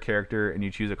D&D, you're a character, and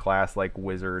you choose a class like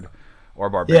Wizard or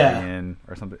Barbarian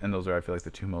or something, and those are, I feel like,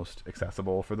 the two most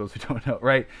accessible for those who don't know,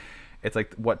 right? It's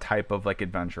like, what type of like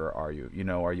adventurer are you? You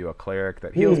know, are you a cleric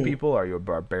that heals people? Are you a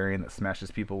barbarian that smashes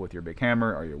people with your big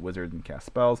hammer? Are you a wizard and cast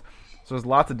spells? So there's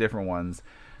lots of different ones.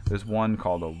 There's one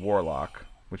called a warlock,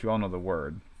 which you all know the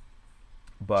word.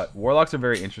 But warlocks are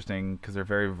very interesting because they're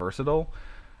very versatile.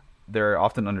 They're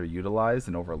often underutilized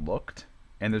and overlooked.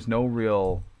 And there's no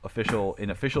real official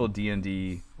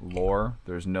D&D lore.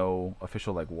 There's no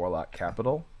official like warlock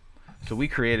capital. So we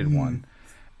created one.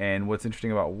 And what's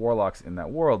interesting about warlocks in that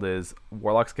world is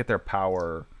warlocks get their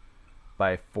power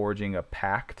by forging a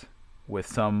pact with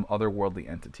some otherworldly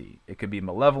entity. It could be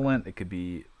malevolent, it could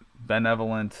be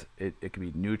benevolent, it could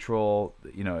be neutral,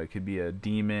 you know, it could be a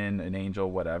demon, an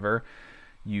angel, whatever.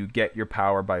 You get your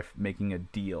power by making a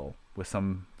deal with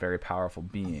some very powerful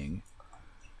being,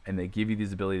 and they give you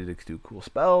these abilities to do cool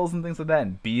spells and things like that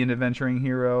and be an adventuring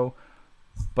hero,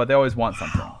 but they always want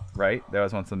something, right? They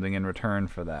always want something in return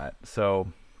for that. So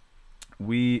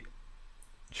we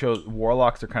chose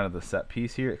warlocks are kind of the set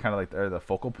piece here, kind of like they're the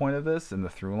focal point of this and the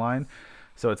through line.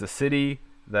 So it's a city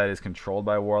that is controlled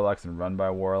by warlocks and run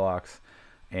by warlocks,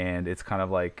 and it's kind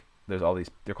of like there's all these,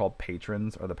 they're called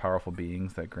patrons, or the powerful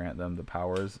beings that grant them the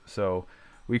powers. So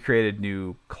we created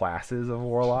new classes of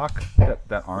warlock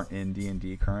that aren't in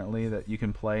D&D currently that you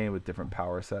can play with different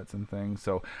power sets and things.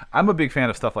 So I'm a big fan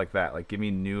of stuff like that. Like, give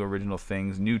me new original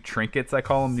things, new trinkets, I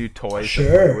call them, new toys to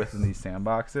play with in these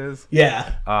sandboxes.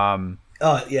 Yeah.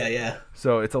 Yeah.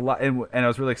 So it's a lot, and I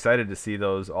was really excited to see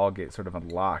those all get sort of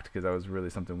unlocked, because that was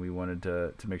really something we wanted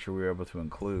to make sure we were able to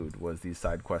include, was these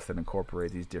side quests that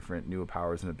incorporate these different new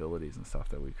powers and abilities and stuff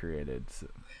that we created. So.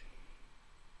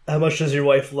 How much does your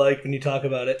wife like when you talk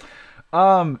about it?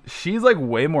 She's like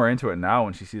way more into it now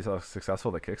when she sees how successful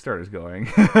the Kickstarter's going.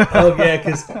 Oh yeah,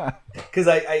 because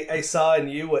I saw in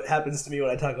you what happens to me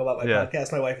when I talk about my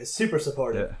podcast. My wife is super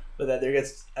supportive, but then there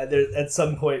at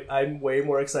some point I'm way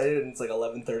more excited, and it's like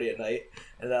 11:30 at night,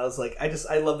 and I was like,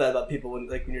 I love that about people when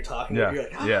you're talking, you're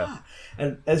like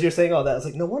and as you're saying all that, I was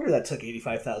like, no wonder that took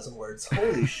 85,000 words.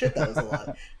 Holy shit, that was a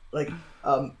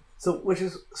lot. So, which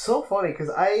is so funny,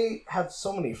 because I have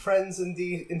so many friends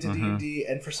into D&D,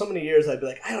 and for so many years I'd be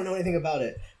like, I don't know anything about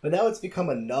it. But now it's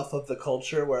become enough of the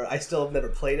culture where I still have never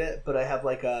played it, but I have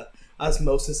like a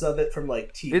osmosis of it from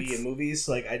like TV and movies.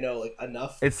 So, like, I know like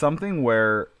enough. It's something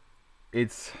where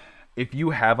if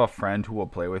you have a friend who will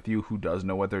play with you who does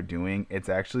know what they're doing, it's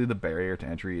actually, the barrier to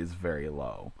entry is very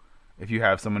low. If you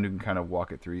have someone who can kind of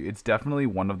walk it through you, it's definitely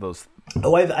one of those.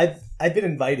 Oh, I've been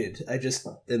invited. I just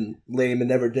am lame and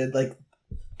never did. Like,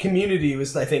 Community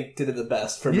was, I think, did it the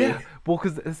best for me. Yeah, well,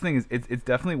 because this thing is, it's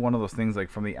definitely one of those things.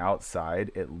 Like, from the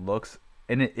outside, it looks,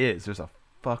 and it is. There's a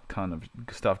fuck ton of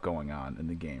stuff going on in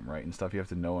the game, right? And stuff you have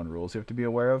to know, and rules you have to be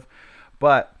aware of.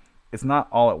 But it's not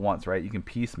all at once, right? You can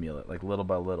piecemeal it, like, little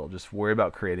by little. Just worry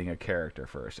about creating a character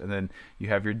first, and then you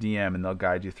have your DM, and they'll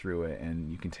guide you through it,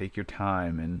 and you can take your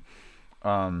time. And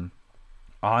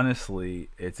honestly,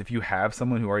 it's, if you have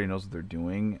someone who already knows what they're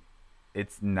doing,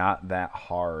 it's not that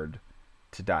hard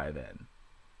to dive in.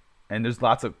 And there's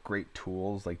lots of great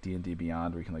tools like D&D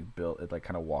Beyond, where you can like build it, like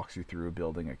kind of walks you through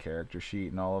building a character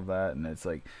sheet and all of that. And it's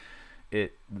like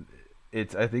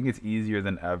it's I think it's easier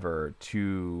than ever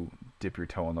to dip your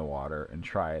toe in the water and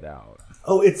try it out.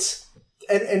 Oh, it's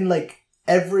and like,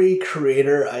 every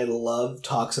creator I love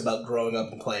talks about growing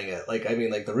up and playing it. Like, I mean,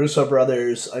 like the Russo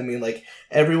brothers. I mean, like,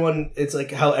 everyone. It's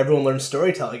like how everyone learns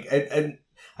storytelling. And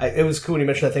it was cool when you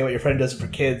mentioned that thing about your friend does it for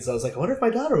kids. I was like, I wonder if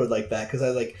my daughter would like that, because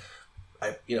I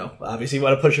obviously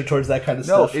want to push her towards that kind of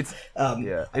stuff.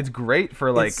 No, it's great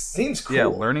for like. It seems cool. Yeah,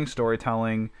 learning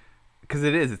storytelling, because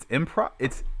it is. It's improv.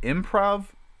 It's improv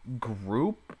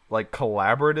group, like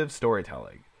collaborative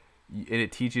storytelling, and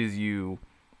it teaches you.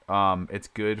 It's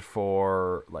good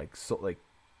for like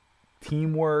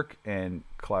teamwork and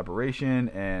collaboration,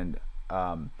 and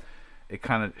it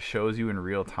kind of shows you in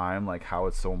real time like how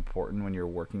it's so important when you're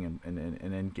working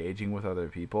and engaging with other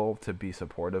people to be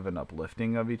supportive and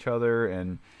uplifting of each other,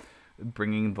 and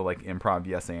bringing the like improv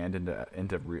yes and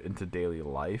into daily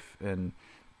life. And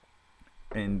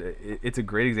it's a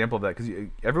great example of that, because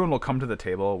everyone will come to the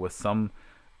table with some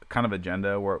kind of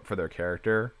agenda for their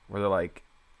character, where they're like,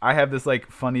 I have this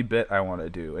like funny bit I want to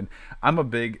do, and I'm a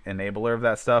big enabler of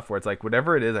that stuff, where it's like,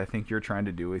 whatever it is I think you're trying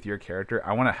to do with your character,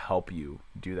 I want to help you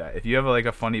do that. If you have like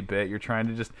a funny bit you're trying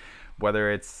to just,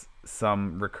 whether it's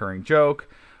some recurring joke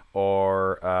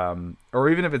or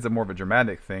even if it's a more of a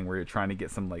dramatic thing where you're trying to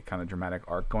get some like kind of dramatic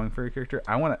arc going for your character,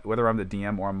 I want to, whether I'm the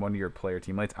DM or I'm one of your player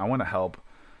teammates, I want to help.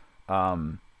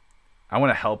 I want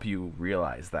to help you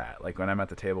realize that, like when I'm at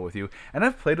the table with you. And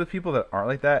I've played with people that aren't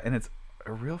like that, and it's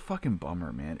a real fucking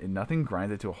bummer, man. And nothing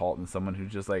grinds it to a halt in someone who's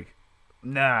just like,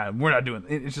 nah, we're not doing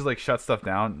it. It's just like shut stuff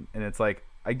down, and it's like,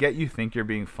 I get you think you're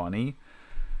being funny,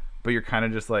 but you're kind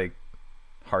of just like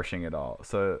harshing it all.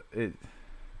 So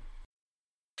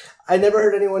I never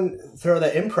heard anyone throw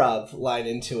that improv line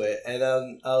into it, and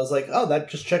I was like, oh, that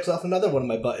just checks off another one of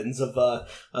my buttons. I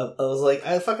was like,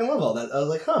 I fucking love all that. I was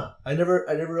like, huh, I never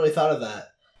really thought of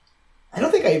that. I don't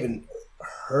think I even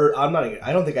heard.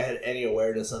 I don't think I had any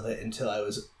awareness of it until I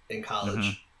was in college.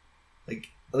 Mm-hmm. Like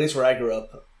at least where I grew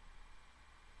up.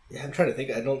 Yeah, I'm trying to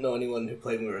think. I don't know anyone who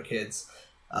played when we were kids.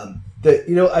 I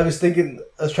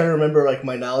was trying to remember like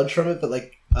my knowledge from it, but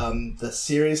like the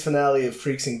series finale of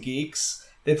Freaks and Geeks.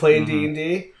 They play in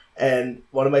D&D, and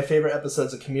one of my favorite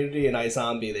episodes of Community and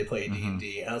iZombie, they play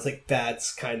D&D. And I was like,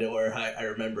 that's kind of where I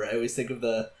remember. I always think of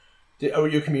were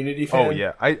you a Community fan? Oh,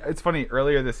 yeah. It's funny,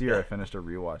 earlier this year I finished a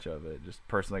rewatch of it. Just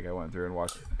personally, I went through and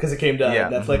watched it. Because it came to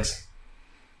Netflix?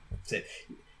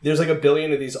 Mm-hmm. There's like a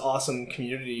billion of these awesome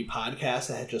Community podcasts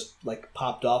that had just like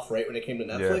popped off right when it came to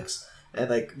Netflix. Yeah. And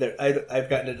like I've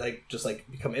gotten to like just like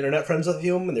become internet friends with a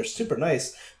few of them, and they're super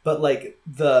nice. But like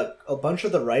a bunch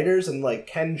of the writers and like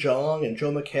Ken Jeong and Joe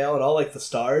McHale and all like the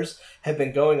stars have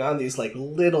been going on these like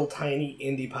little tiny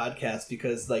indie podcasts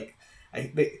because like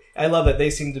I love that they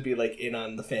seem to be like in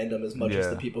on the fandom as much as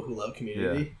the people who love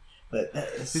Community. Yeah. But that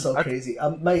is so crazy. I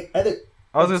was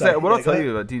gonna say what I'll tell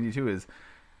you about D&D 2 is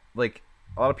like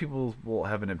a lot of people will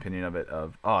have an opinion of it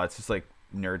of it's just like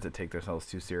nerds that take themselves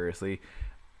too seriously.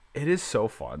 It is so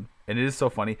fun, and it is so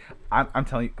funny. I'm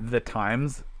telling you, the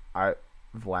times I've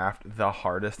laughed the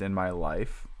hardest in my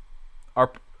life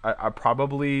are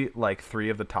probably like 3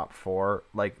 of the top 4,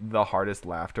 like the hardest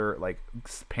laughter, like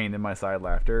pain in my side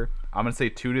laughter. I'm going to say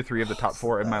 2 to 3 of the top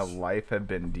 4 in my life have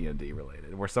been D&D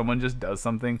related, where someone just does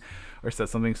something or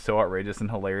says something so outrageous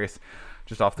and hilarious,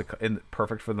 just and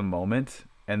perfect for the moment.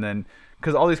 And then,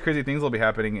 because all these crazy things will be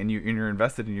happening, and you're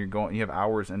invested, and you have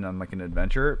hours in on like an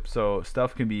adventure, so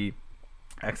stuff can be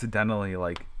accidentally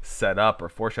like set up or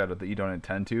foreshadowed that you don't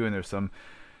intend to, and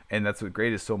that's what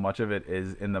great is. So much of it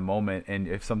is in the moment, and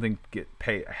if something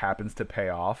happens to pay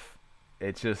off,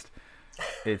 it's a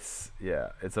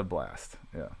blast.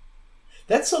 Yeah,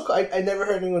 that's so cool. I never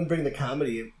heard anyone bring the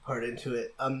comedy part into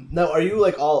it. Now, are you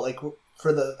like all like?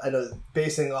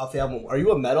 Basing off the album, are you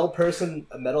a metal person,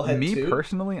 a metalhead too? Me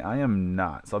personally, I am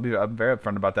not. So I'm very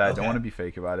upfront about that. Okay. I don't want to be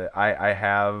fake about it. I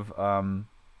have,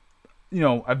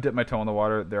 I've dipped my toe in the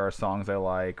water. There are songs I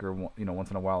like, or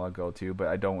once in a while I'll go to, but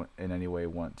I don't in any way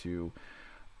want to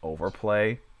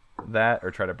overplay that or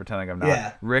try to pretend like I'm not.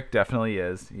 Yeah. Rick definitely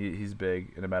is. He's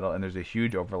big into metal, and there's a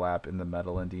huge overlap in the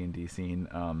metal and D&D scene.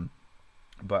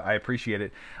 But I appreciate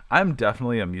it. I'm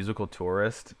definitely a musical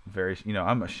tourist.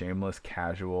 I'm a shameless,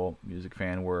 casual music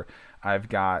fan where I've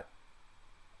got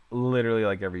literally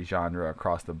like every genre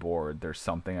across the board. There's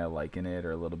something I like in it,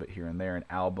 or a little bit here and there, an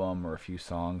album or a few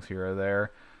songs here or there.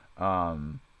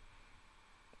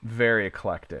 Very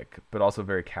eclectic, but also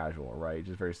very casual, right?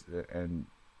 just very. And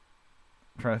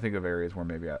I'm trying to think of areas where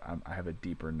maybe I have a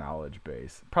deeper knowledge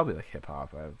base. Probably like hip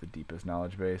hop. I have the deepest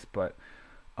knowledge base, but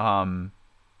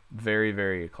very,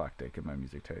 very eclectic in my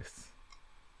music tastes.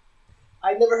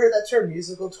 I never heard that term,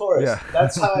 musical tourist. Yeah.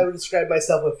 That's how I would describe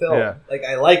myself with film. Yeah. Like,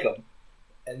 I like them.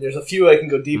 And there's a few I can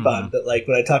go deep on, but like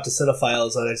when I talk to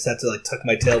cinephiles and I just have to like tuck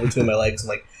my tail between my legs, I'm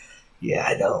like, yeah,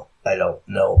 I don't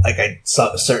know. Like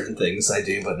certain things I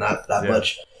do, but not that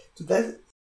much. So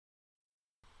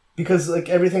because like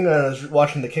everything that I was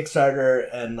watching the Kickstarter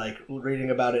and like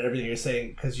reading about it, everything you're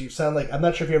saying, because you sound like, I'm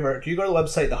not sure if do you go to the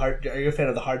website, are you a fan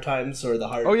of the Hard Times or the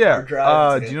Hard? Oh yeah. Hard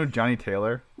Drive? Do you know Johnny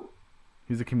Taylor?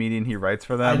 He's a comedian. He writes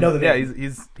for them. I know the name. Yeah,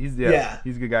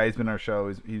 he's a good guy. He's been on our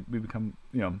show. We become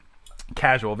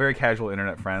very casual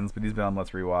internet friends, but he's been on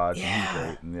Let's Rewatch.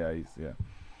 Yeah. And he's great.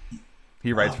 And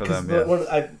he writes for them.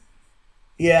 I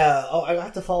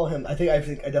have to follow him. I think I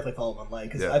definitely follow him online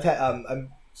because I've had I'm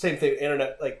same thing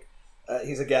internet like.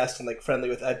 He's a guest and like friendly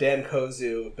with Dan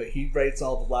Kozu, but he writes a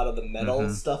lot of the metal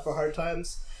stuff for Hard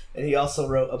Times, and he also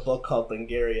wrote a book called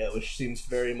Lingaria, which seems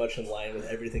very much in line with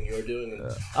everything you're doing. And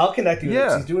I'll connect you with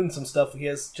him. He's doing some stuff. He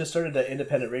has just started an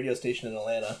independent radio station in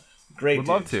Atlanta. Great, would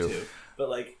love to. Too. But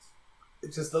like,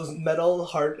 it's just those metal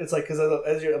hard. It's like because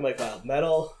I'm like, wow,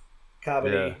 metal,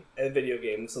 comedy, and video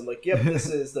games. So I'm like, yep, this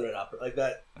is the Red Opera. Like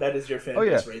that is your fan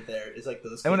base right there. It's like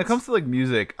those. And when it comes to like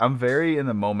music, I'm very in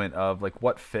the moment of like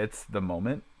what fits the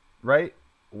moment, right?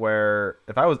 where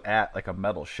if I was at like a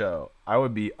metal show, I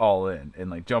would be all in and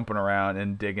like jumping around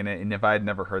and digging it. And if I had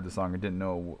never heard the song or didn't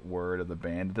know a word of the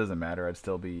band, it doesn't matter. I'd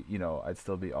still be, I'd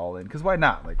still be all in. Because why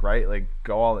not? Like, right? Like,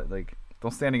 go all in. Like,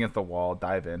 don't stand against the wall.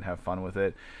 Dive in. Have fun with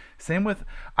it. Same with,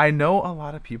 I know a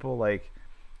lot of people like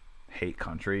hate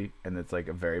country, and it's like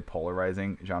a very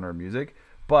polarizing genre of music.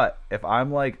 But if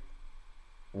I'm like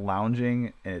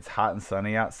lounging and it's hot and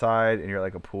sunny outside and you're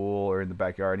like a pool or in the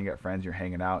backyard and you got friends, you're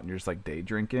hanging out and you're just like day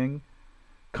drinking,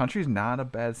 country's not a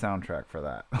bad soundtrack for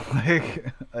that.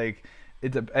 like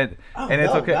it's and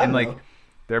it's okay. And like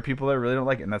there are people that really don't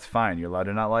like it, and that's fine. You're allowed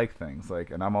to not like things.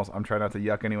 Like, and I'm trying not to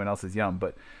yuck anyone else's yum,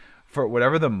 but for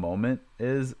whatever the moment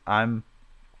is,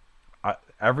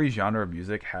 every genre of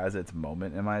music has its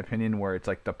moment, in my opinion, where it's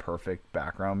like the perfect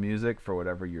background music for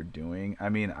whatever you're doing. I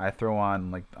mean, I throw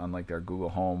on their Google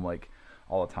Home like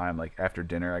all the time. Like after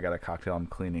dinner, I got a cocktail I'm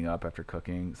cleaning up after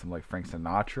cooking, some like Frank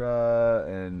Sinatra,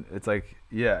 and it's like,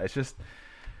 yeah,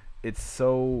 it's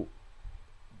so,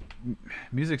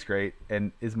 music's great.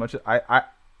 And as much as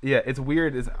it's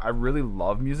weird, is I really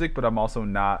love music, but I'm also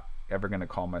not ever going to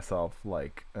call myself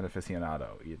like an aficionado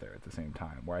either at the same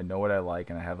time, where I know what I like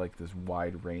and I have like this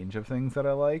wide range of things that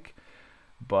I like.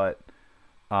 But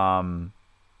I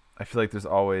feel like there's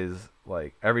always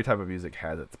like every type of music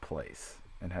has its place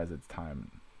and has its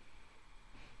time.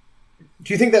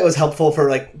 Do you think that was helpful for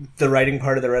like the writing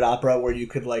part of the Red Opera, where you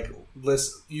could like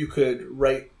you could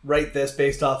write this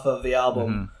based off of the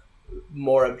album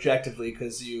more objectively,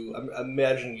 because I'm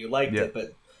imagining you liked it,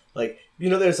 but like,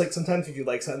 there's like sometimes if you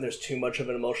like something, there's too much of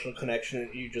an emotional connection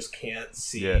and you just can't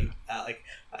see. Like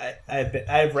I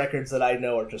have records that I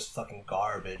know are just fucking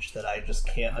garbage that I just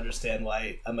can't understand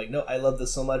why. I'm like, no, I love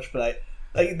this so much, but I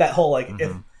like that whole like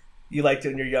if you liked it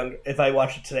when you're young. If I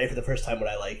watch it today for the first time, would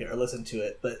I like it or listen to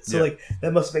it? But so like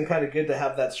that must have been kind of good to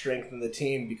have that strength in the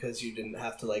team, because you didn't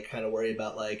have to like kind of worry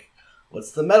about like,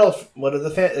 what's the metal? What are the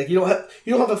fan? Like you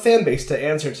don't have a fan base to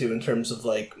answer to in terms of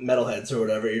like metalheads or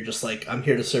whatever. You're just like, I'm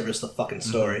here to service the fucking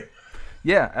story.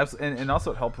 Yeah, absolutely. And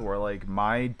also it helped where like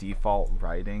my default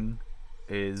writing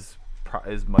is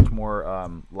much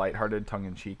more lighthearted, tongue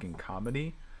in cheek, and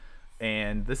comedy.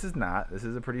 And this is not. This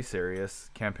is a pretty serious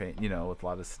campaign, with a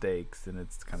lot of stakes, and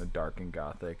it's kind of dark and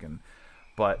gothic.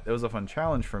 But it was a fun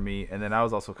challenge for me. And then I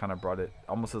was also kind of brought it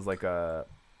almost as like a.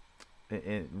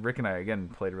 And Rick and I again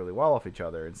played really well off each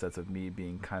other, instead of me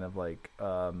being kind of like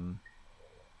a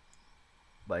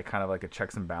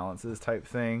checks and balances type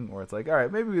thing, where it's like, all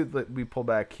right, maybe we pull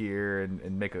back here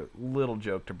and make a little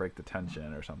joke to break the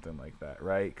tension or something like that,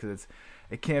 right? Because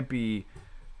it can't be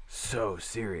so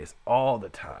serious all the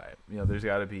time. There's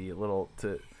got to be a little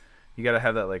you got to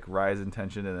have that like rise in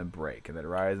tension and then break, and then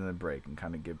rise and then break, and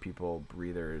kind of give people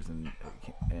breathers and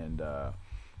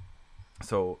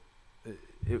so.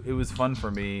 It was fun for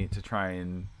me to try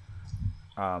and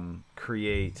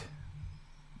create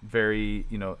very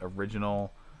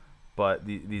original, but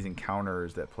these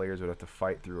encounters that players would have to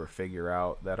fight through or figure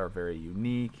out that are very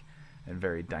unique and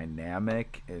very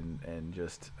dynamic and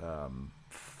just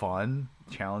fun,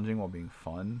 challenging while being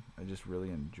fun. I just really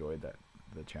enjoyed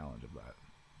the challenge of that.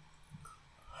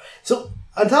 So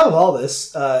on top of all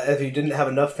this, if you didn't have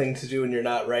enough thing to do when you're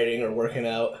not writing or working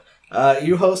out,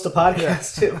 you host a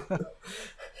podcast too.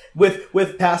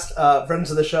 With past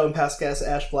friends of the show and past guests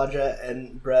Ash Blodgett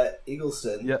and Brett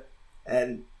Eagleston. Yep.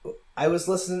 And I was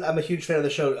listening. I'm a huge fan of the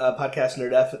show podcast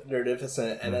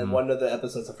Nerdificent, and then one of the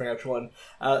episodes, I forgot which one.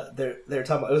 They're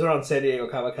talking. It was around San Diego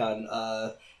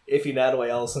Comic-Con. Iffy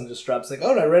Nataway all of a sudden just drops like,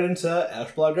 oh, and I ran into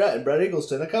Ash Blodgett and Brett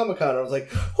Eagleston at Comic-Con. I was like,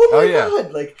 oh my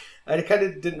god! Like, I kind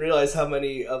of didn't realize how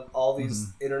many of all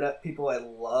these internet people I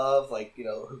love, like,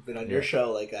 who've been on your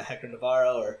show, like Hector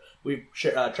Navarro, or we've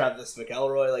Travis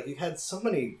McElroy. Like, you've had so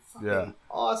many fucking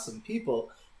awesome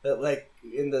people that like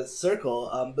in the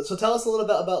circle. But so tell us a little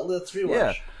bit about Let's Rewatch.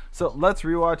 Yeah. So Let's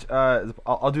Rewatch.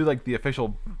 I'll do like the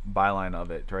official byline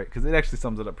of it, right? Because it actually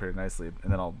sums it up pretty nicely,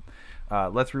 and then I'll.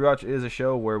 Let's Rewatch is a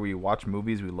show where we watch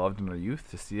movies we loved in our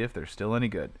youth to see if they're still any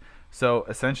good. So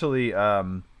essentially,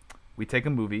 we take a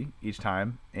movie each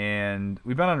time, and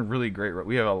we've been on a really great.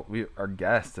 Our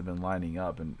guests have been lining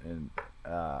up, and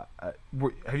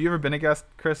have you ever been a guest,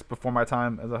 Chris, before my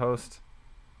time as a host?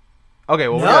 Okay,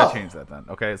 well, we gotta change that then.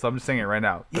 Okay, so I'm just saying it right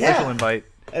now. Yeah. Official invite.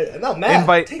 No,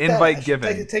 Matt. Invite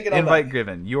given. Take it invite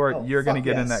given. You're gonna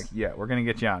get in that. Yeah, we're gonna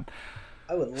get you on.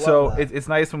 I would love that. It's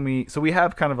nice when we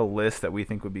have kind of a list that we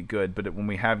think would be good, but when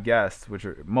we have guests, which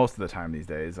are most of the time these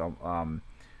days,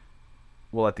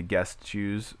 we'll let the guests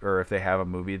choose, or if they have a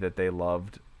movie that they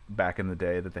loved back in the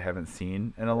day that they haven't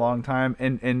seen in a long time.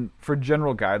 And for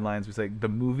general guidelines, we say the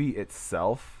movie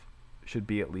itself should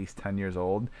be at least 10 years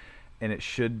old, and it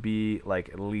should be like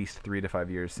at least 3 to 5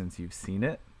 years since you've seen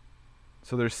it.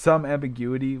 So there's some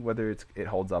ambiguity whether it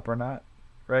holds up or not,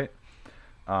 right?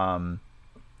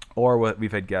 Or what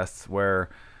we've had guests where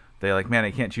they like, man, I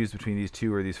can't choose between these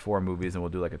 2 or these 4 movies, and we'll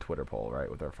do like a Twitter poll,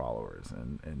 right, with our followers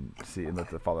and see and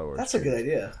let the followers. That's choose. A good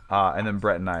idea. And then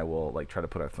Brett and I will like try to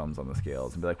put our thumbs on the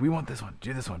scales and be like, we want this one,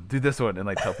 do this one, do this one, and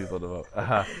like tell people to vote.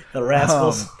 The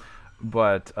rascals.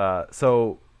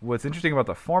 So what's interesting about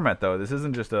the format, though, this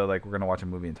isn't just a like we're gonna watch a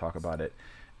movie and talk about it.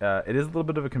 It is a little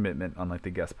bit of a commitment on like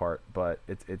the guest part, but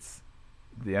it's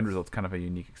the end result's kind of a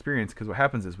unique experience because what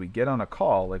happens is we get on a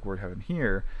call like we're having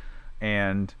here,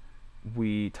 and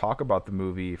we talk about the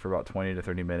movie for about 20 to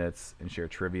 30 minutes and share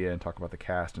trivia and talk about the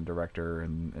cast and director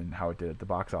and how it did at the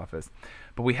box office.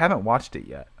 But we haven't watched it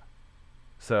yet.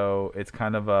 So it's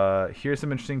kind of here's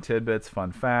some interesting tidbits,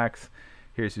 fun facts.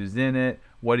 Here's who's in it.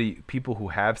 What do you, people who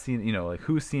have seen, like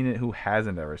who's seen it, who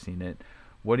hasn't ever seen it.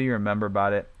 What do you remember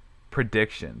about it?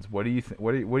 Predictions. What do you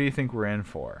what do you think we're in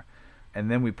for? And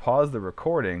then we pause the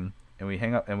recording and we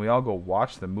hang up and we all go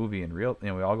watch the movie in real, we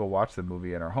all go watch the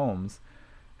movie in our homes.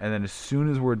 And then as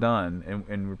soon as we're done,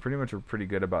 and we're pretty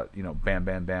good about, bam,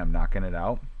 bam, bam, knocking it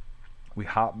out, we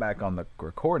hop back on the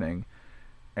recording,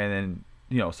 and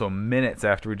then, so minutes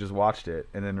after we just watched it,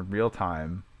 and then in real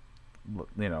time,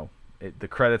 the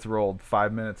credits rolled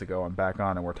 5 minutes ago, I'm back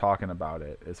on, and we're talking about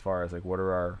it as far as, like, what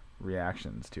are our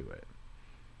reactions to it?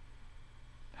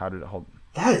 How did it hold?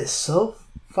 That is so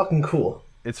fucking cool.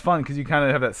 It's fun because you kind of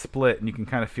have that split, and you can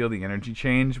kind of feel the energy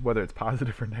change, whether it's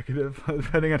positive or negative,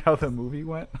 depending on how the movie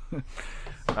went.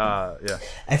 Yeah.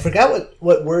 I forgot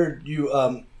what word you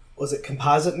was it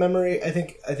composite memory? I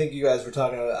think you guys were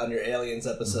talking about on your Aliens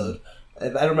episode.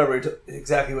 Mm-hmm. I don't remember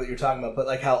exactly what you're talking about, but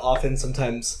like how often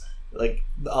sometimes like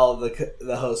all of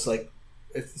the hosts like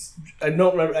I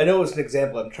don't remember. I know it was an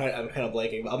example. I'm kind of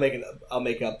blanking. But I'll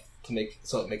make up to make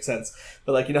so it makes sense.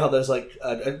 But like how there's like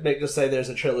just say there's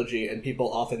a trilogy and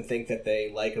people often think that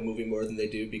they like a movie more than they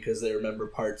do because they remember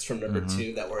parts from number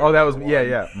 2 that were that was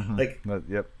yeah mm-hmm. Like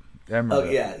yep I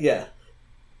remember yeah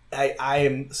I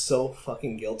am so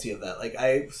fucking guilty of that. Like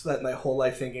I spent my whole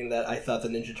life thinking that I thought the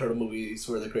Ninja Turtle movies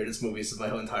were the greatest movies of my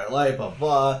whole entire life, blah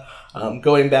blah.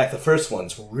 Going back, the first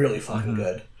one's really fucking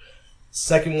good.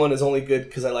 Second one is only good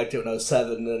because I liked it when I was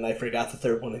 7, and I forgot the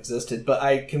third one existed. But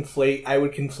I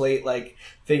would conflate like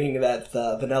thinking that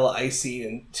the Vanilla Ice scene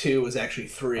in 2 was actually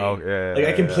 3. Oh yeah. Like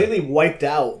I completely wiped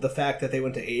out the fact that they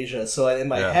went to Asia. So in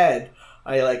my head,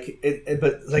 I like it.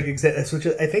 But like which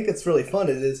I think it's really fun.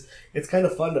 It's kind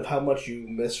of fun of how much you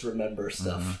misremember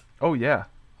stuff. Mm-hmm. Oh yeah.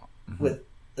 Mm-hmm. With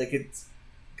like it's.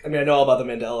 I mean, I know all about the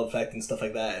Mandela effect and stuff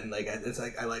like that, and like it's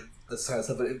like I like this kind of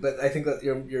stuff, but I think that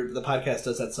the podcast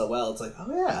does that so well. It's like,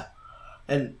 oh yeah,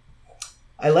 and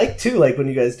I like too, like when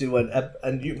you guys do one,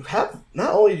 and you have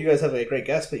not only do you guys have a great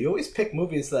guest, but you always pick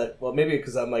movies that, well, maybe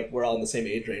because I'm like we're all in the same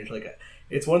age range. Like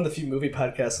it's one of the few movie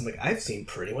podcasts I'm like I've seen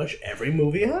pretty much every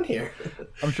movie on here.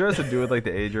 I'm sure it's to do with like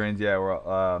the age range. Yeah, we're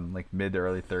like mid to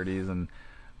early 30s,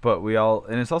 but we all,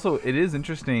 and it's also it is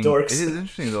interesting. Dorks. It is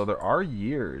interesting though. There are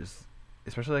years,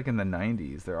 especially like in the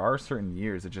 90s, there are certain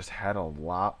years that just had a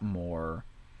lot more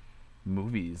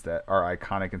movies that are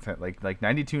iconic and like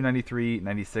 92, 93,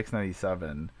 96,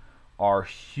 97 are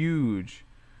huge.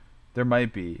 There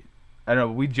might be, I don't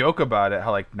know, we joke about it how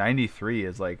like 93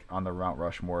 is like on the Mount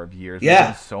Rushmore of years.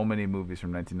 Yeah. There's so many movies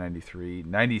from 1993,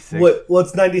 96.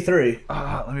 What's 93?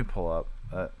 Let me pull up.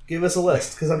 Give us a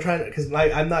list because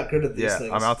I'm not good at these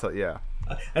things. I'm out to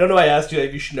I don't know why I asked you.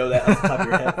 Like, you should know that off the top of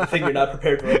your head. The thing you're not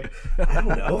prepared for. Like, I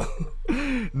don't know.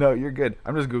 No, you're good.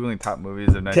 I'm just Googling top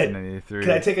movies of 1993.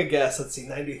 Can I take a guess? Let's see.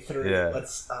 93. Yeah. What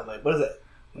is it?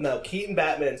 No, Keaton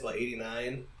Batman's what,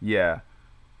 89? Yeah.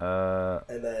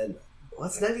 And then,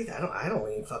 what's 90? I don't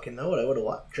even fucking know what I would have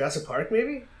watched. Jurassic Park,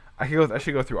 maybe? I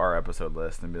should go through our episode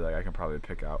list and be like, I can probably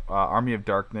pick out Army of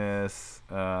Darkness,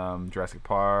 Jurassic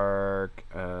Park.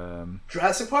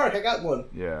 Jurassic Park, I got one.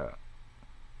 Yeah.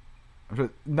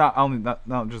 Not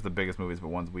just the biggest movies, but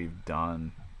ones we've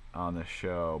done on the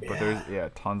show. But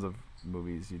there's tons of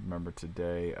movies you'd remember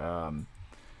today.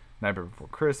 Nightmare Before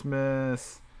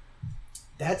Christmas.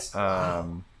 That's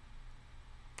Cool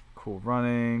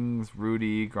Runnings,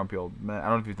 Rudy, Grumpy Old Men. I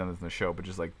don't know if you've done this in the show, but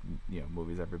just like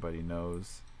movies everybody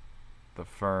knows. The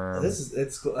Firm.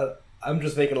 It's cool. I'm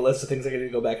just making a list of things I need to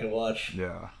go back and watch.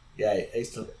 Yeah. Yeah, I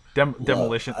used to.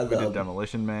 Demolition. We did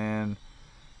Demolition Man.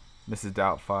 Mrs.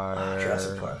 Doubtfire.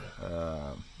 Jurassic Park.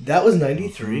 That was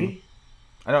 93?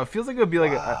 I know, it feels like it would be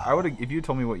like I would, if you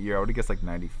told me what year, I would have guessed like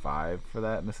 95 for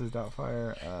that Mrs.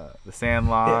 Doubtfire. The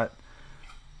Sandlot.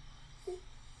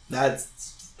 That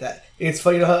it's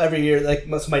funny, you know how every year, like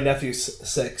most of my nephew's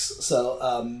 6, so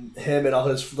him and all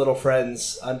his little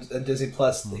friends on Disney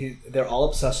Plus, they're all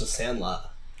obsessed with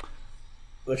Sandlot,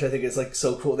 which I think is like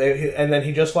so cool. And then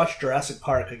he just watched Jurassic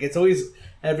Park. Like it's always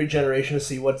every generation to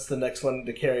see what's the next one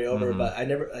to carry over, but I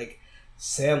never like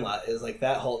Sandlot is like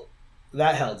that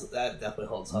definitely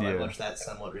holds up. I watched that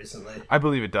somewhat recently. I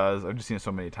believe it does. I've just seen it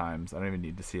so many times. I don't even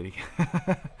need to see it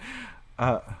again.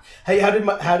 Hey, how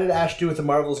did Ash do with the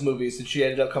Marvels movies? Did she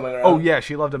end up coming around? Oh yeah,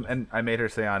 she loved them, and I made her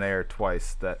say on air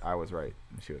twice that I was right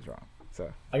and she was wrong.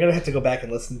 So I'm gonna have to go back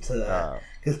and listen to that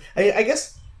because I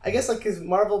guess like because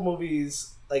Marvel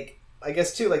movies, like I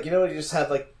guess too, like you know you just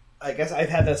have like I guess I've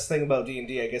had this thing about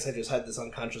D&D. I guess I just had this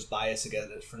unconscious bias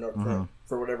against it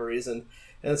for whatever reason,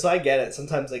 and so I get it.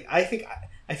 Sometimes like I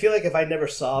feel like if I never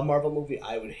saw a Marvel movie,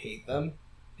 I would hate them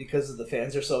because the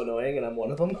fans are so annoying, and I'm one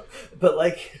of them. But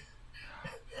like.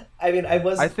 I mean, I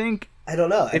don't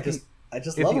know. I just if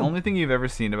love the them. only thing you've ever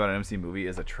seen about an MCU movie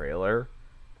is a trailer,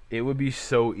 it would be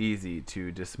so easy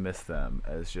to dismiss them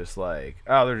as just like,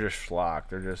 oh, they're just schlock.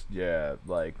 They're just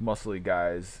like muscly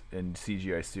guys in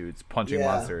CGI suits punching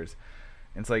monsters.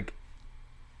 And it's like,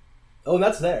 oh, and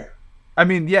that's there. I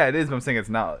mean, yeah, it is. But I'm saying it's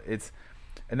not.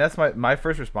 And that's my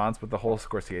first response with the whole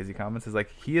Scorsese comments is like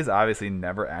he has obviously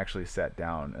never actually sat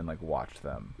down and like watched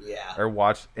them. Yeah. Or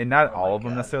watched, and not all of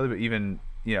them necessarily, but even.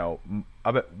 You know, I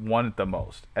bet one at the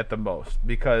most,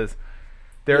 because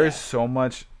there is so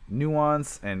much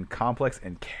nuance and complex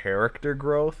and character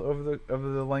growth over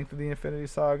the length of the Infinity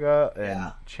Saga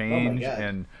and change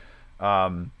and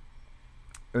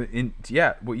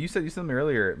what you said something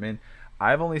earlier. Man,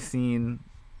 I've only seen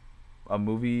a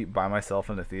movie by myself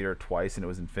in the theater twice, and it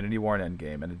was Infinity War and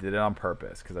Endgame, and I did it on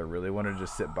purpose because I really wanted to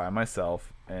just sit by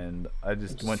myself, and I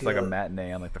just went to like a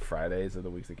matinee on like the Fridays of the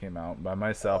weeks that came out by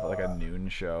myself at like a noon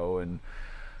show, and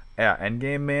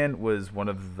Endgame, man, was one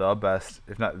of the best,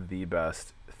 if not the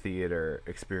best, theater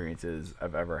experiences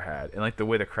I've ever had, and like the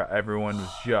way the crowd, everyone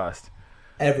was just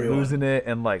losing it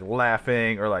and like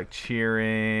laughing or like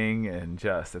cheering and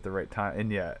just at the right time,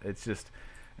 and it's just.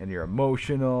 And you're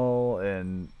emotional,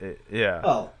 and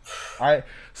I'll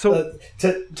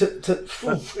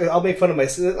make fun of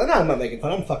myself. No, I'm not making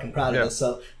fun. I'm fucking proud of this.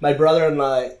 So my brother and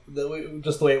I,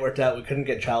 just the way it worked out, we couldn't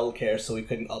get childcare, so we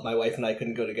couldn't. My wife and I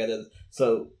couldn't go together.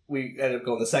 So we ended up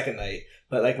going the second night.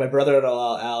 But like my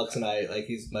brother-in-law Alex and I, like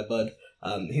he's my bud.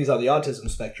 He's on the autism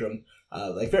spectrum.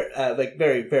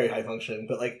 Very very high functioning,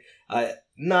 but like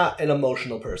not an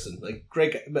emotional person. Like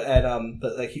great, but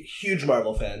like huge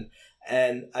Marvel fan.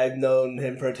 And I've known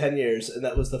him for 10 years, and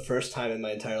that was the first time in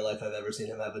my entire life I've ever seen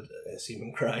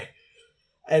him cry.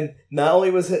 And not only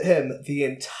was it him,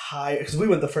 because we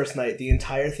went the first night, the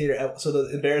entire theater. So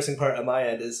the embarrassing part on my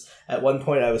end is, at one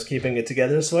point I was keeping it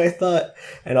together, so I thought,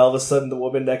 and all of a sudden the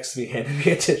woman next to me handed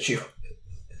me a tissue.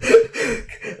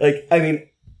 Like, I mean,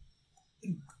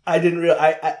 I didn't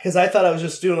because I thought I was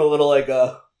just doing a little like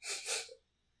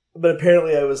but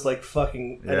apparently I was like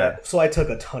fucking... So I took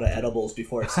a ton of edibles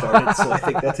before it started, so I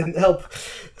think that didn't help.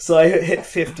 So I hit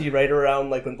 50 right around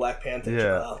like when Black Panther came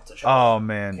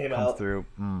out. Through.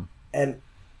 And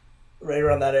right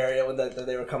around that area when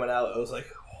they were coming out, I was like,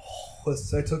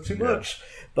 I took too much.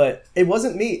 But it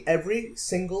wasn't me. Every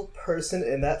single person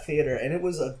in that theater, and it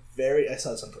was I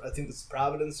saw some, I think it's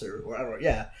Providence or I don't know.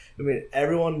 Yeah. I mean,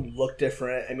 everyone looked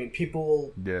different. I mean,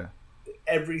 people... Yeah.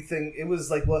 Everything, it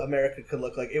was like what America could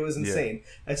look like. It was insane.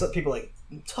 I saw people like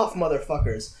tough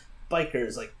motherfuckers,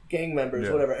 bikers, like gang members,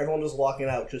 whatever. Everyone was walking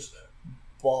out just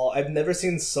ball. I've never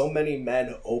seen so many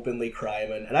men openly cry,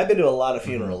 man. And I've been to a lot of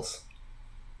funerals.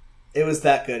 It was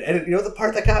that good. And you know the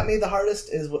part that got me the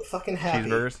hardest is what fucking Happy.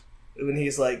 Cheeseburgers? When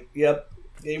he's like, yep,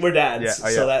 we're dads.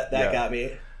 So that got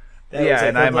me.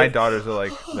 My daughters are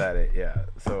like that age. Yeah,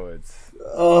 so it's...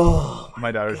 Oh,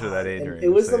 my daughters are that age range. It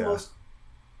was the most...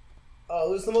 Oh,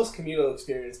 it was the most communal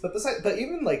experience. But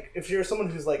even like if you're someone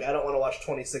who's like, I don't want to watch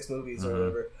 26 movies or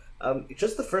whatever,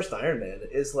 just the first Iron Man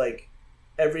is like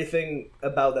everything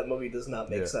about that movie does not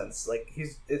make sense. Like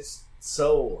it's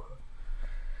so.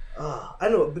 I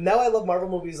don't know. But now I love Marvel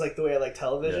movies like the way I like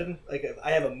television. Yeah. Like if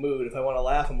I have a mood, if I want to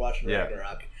laugh, I'm watching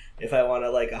Ragnarok. If I want to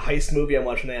like a heist movie, I'm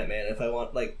watching Ant-Man. If I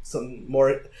want like some more,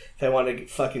 if I want to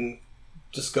fucking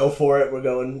just go for it, we're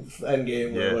going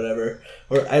Endgame or whatever.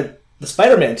 Or the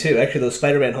Spider-Man too. Actually, the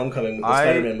Spider-Man Homecoming, the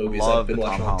Spider-Man movies I've been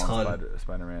watching a ton.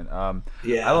 Spider-Man.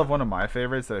 I love one of my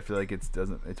favorites that I feel like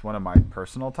it's one of my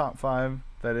personal top 5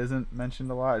 that isn't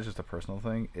mentioned a lot. It's just a personal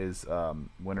thing. Is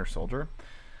Winter Soldier,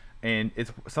 and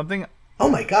it's something. Oh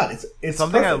my god! It's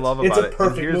something perfect. I love about it.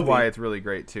 And here's movie. Why it's really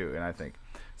great too. And I think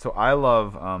so. I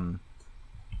love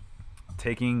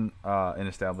taking an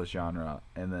established genre,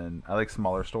 and then I like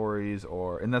smaller stories,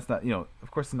 and that's not,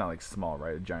 of course it's not like small,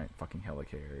 right? A giant fucking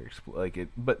helicarrier, like it,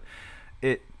 but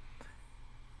it.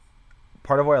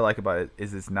 Part of what I like about it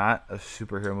is it's not a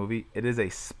superhero movie. It is a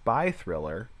spy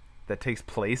thriller that takes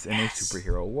place in a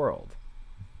superhero world.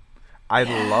 I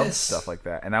love stuff like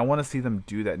that, and I want to see them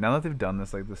do that. Now that they've done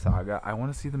this, like the saga, I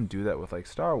want to see them do that with like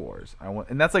Star Wars.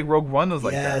 And that's like Rogue One was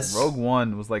like that. Rogue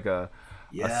One was like a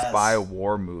spy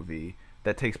war movie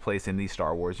that takes place in the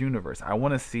Star Wars universe. I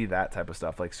want to see that type of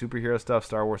stuff, like superhero stuff,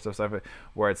 Star Wars stuff,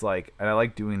 where it's like, and I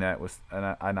like doing that with,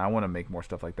 and I want to make more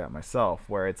stuff like that myself,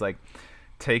 where it's like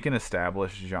take an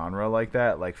established genre like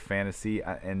that, like fantasy,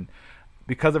 and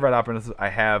because of Red Opera, I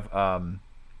have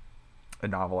a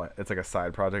novel. It's like a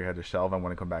side project I had to shelve. I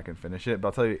want to come back and finish it. But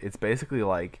I'll tell you, it's basically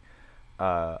like,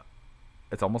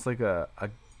 it's almost like a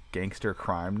gangster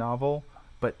crime novel,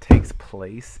 but takes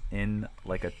place in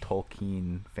like a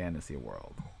Tolkien fantasy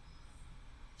world.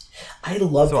 I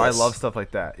love this. So I love stuff like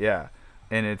that. Yeah,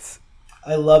 and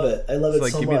I love it. I love it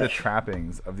like, so much. give me the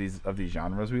trappings of these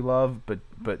genres we love, but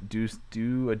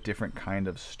do a different kind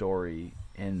of story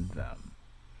in them.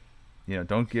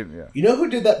 Don't give. Yeah. You know who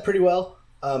did that pretty well?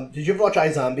 Did you ever watch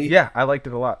iZombie? Yeah, I liked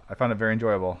it a lot. I found it very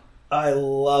enjoyable. I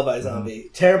love iZombie.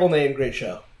 Mm-hmm. Terrible name, great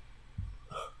show.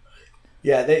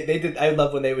 Yeah, they did. I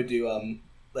love when they would do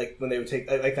like when they would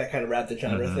take like that kind of rap the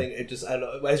genre mm-hmm. thing. It just, I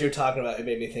don't know. As you're talking about, it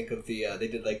made me think of the they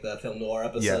did like the film noir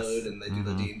episode, and they do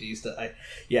mm-hmm. the D&D stuff.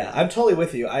 I'm totally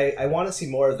with you. I want to see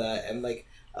more of that, and like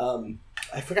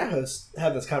I forgot who I was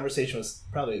having this conversation with,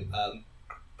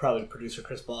 probably producer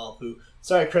Chris Ball, who,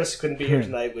 sorry Chris, couldn't be here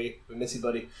tonight. We miss you,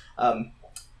 buddy.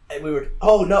 And we were,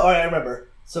 I remember.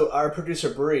 So our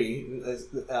producer Bree,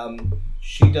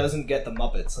 she doesn't get the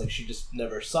Muppets. Like, she just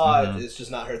never saw mm-hmm. it. It's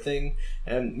just not her thing.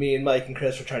 And me and Mike and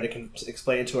Chris were trying to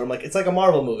explain it to her. I'm like, it's like a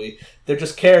Marvel movie. They're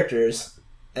just characters,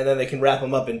 and then they can wrap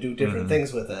them up and do different mm-hmm.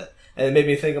 things with it. And it made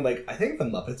me think, I'm like, I think the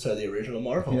Muppets are the original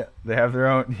Marvel. Yeah, they have their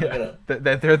own. Yeah,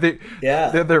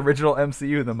 they're the original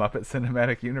MCU, the Muppet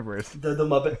Cinematic Universe. They're the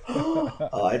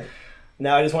Muppet.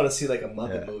 Now I just want to see like a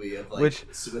Muppet movie of like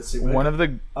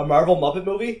a Marvel Muppet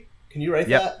movie. Can you write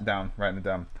that down? Writing it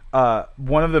down.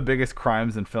 One of the biggest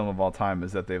crimes in film of all time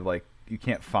is that they've you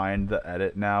can't find the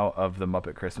edit now of the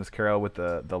Muppet Christmas Carol with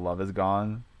the "Love Is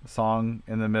Gone" song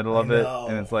in the middle of it,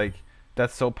 and it's like,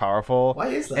 that's so powerful. Why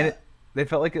is that? And they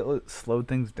felt like it slowed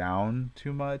things down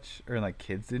too much, or like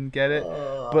kids didn't get it.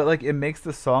 But like, it makes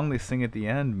the song they sing at the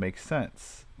end make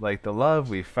sense. Like, the love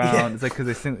we found. It's like, because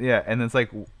they sing, and it's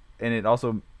like, and it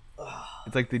also,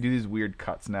 it's like they do these weird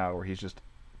cuts now where he's just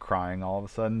crying all of a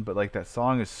sudden, but like, that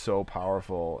song is so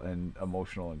powerful and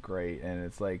emotional and great, and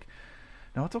it's like,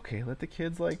 no, it's okay, let the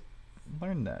kids like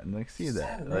learn that and like see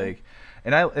that, like,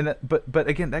 but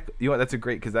again, that, that's a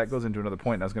great, because that goes into another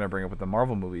point I was going to bring up with the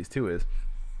Marvel movies too, is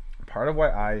part of why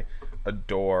I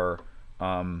adore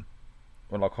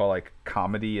what I'll call like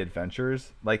comedy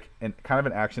adventures, like, and kind of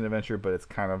an action adventure, but it's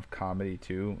kind of comedy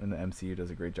too, and the MCU does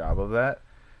a great job of that,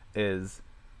 is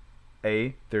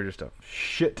they're just a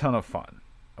shit ton of fun.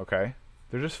 Okay,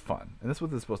 they're just fun, and that's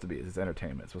what it's supposed to be. It's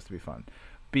entertainment. It's supposed to be fun.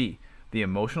 B, the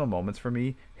emotional moments for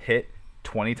me hit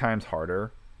 20 times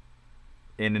harder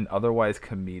in an otherwise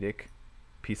comedic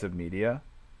piece of media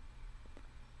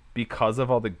because of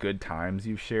all the good times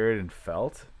you've shared and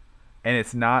felt. And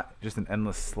it's not just an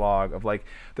endless slog of like,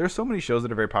 there's so many shows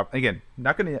that are very popular. Again,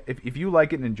 not gonna, if you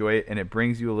like it and enjoy it and it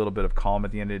brings you a little bit of calm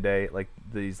at the end of the day, like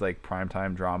these like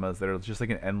primetime dramas that are just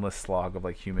like an endless slog of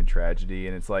like human tragedy,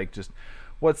 and it's like, just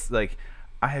what's like,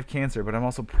 I have cancer, but I'm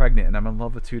also pregnant and I'm in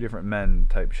love with two different men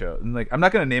type show. And like, I'm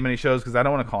not gonna name any shows because I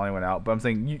don't want to call anyone out, but I'm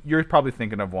saying you're probably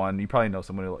thinking of one. You probably know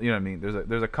someone who, you know what I mean.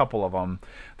 There's a couple of them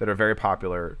that are very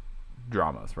popular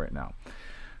dramas right now.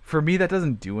 For me, that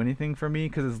doesn't do anything for me,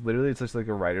 because it's just like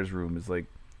a writer's room is like,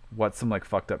 what's some like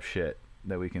fucked up shit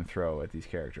that we can throw at these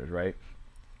characters, right?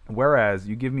 Whereas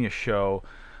you give me a show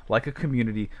like a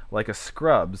Community, like a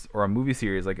Scrubs, or a movie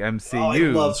series like MCU, I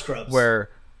love Scrubs,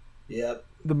 where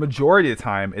the majority of the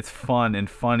time it's fun and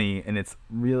funny and it's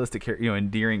realistic,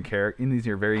 endearing character, and these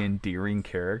are very endearing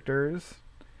characters.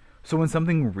 So when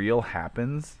something real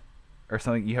happens, or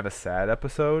something, you have a sad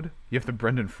episode, you have the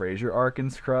Brendan Fraser arc in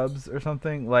Scrubs or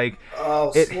something, like,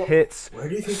 hits, where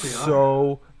do you think we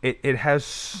are? It has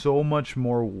so much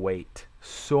more weight,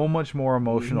 so much more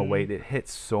emotional weight. It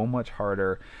hits so much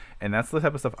harder, and that's the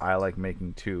type of stuff I like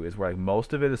making too, is where like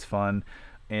most of it is fun,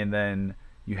 and then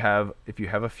if you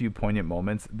have a few poignant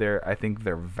moments there, I think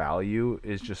their value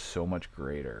is just so much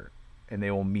greater, and they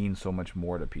will mean so much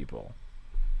more to people.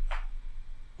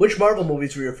 Which Marvel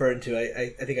movies were you referring to?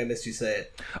 I think I missed you say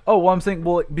it. Oh, well, I'm saying,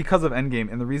 well, because of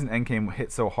Endgame, and the reason Endgame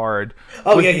hit so hard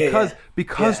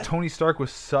because Tony Stark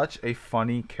was such a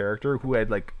funny character who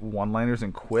had like one-liners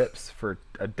and quips for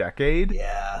a decade.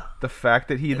 Yeah. The fact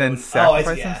that he then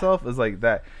sacrificed himself is like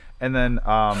that. And then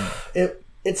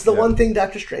it's the one thing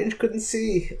Doctor Strange couldn't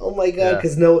see. Oh my god,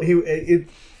 because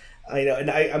I know, and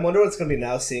I wonder what's going to be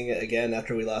now seeing it again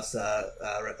after we lost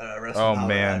oh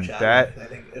man, I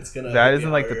think it's gonna. That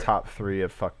isn't like the top 3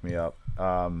 have fucked me up.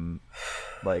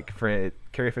 Like for it,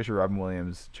 Carrie Fisher, Robin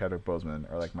Williams, Chadwick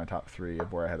Boseman are like my top 3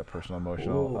 of where I had a personal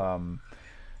emotional.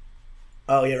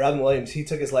 Oh yeah, Robin Williams. He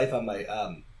took his life on my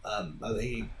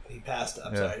he passed.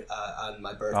 I'm sorry, on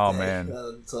my birthday. Oh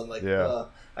man. So I'm like,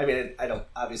 I mean, I don't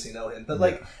obviously know him, but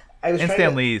like I was. And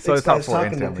Stan Lee, so it's top 4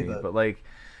 and Stan Lee, but like.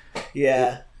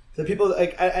 Yeah. So people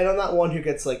like I'm not one who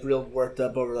gets like real worked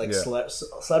up over like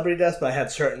celebrity deaths, but I have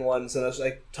certain ones, and I was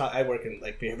like I work in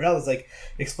like behavioral. I was like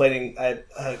explaining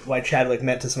why Chadwick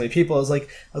meant to so many people. I was like,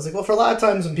 well, for a lot of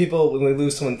times when we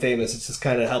lose someone famous, it's just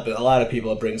kind of helping a lot of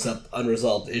people. It brings up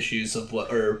unresolved issues of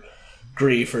or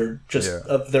grief or just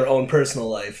of their own personal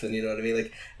life, and you know what I mean.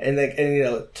 Like and you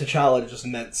know, T'Challa just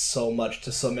meant so much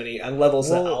to so many on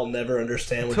levels that I'll never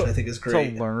understand, which I think is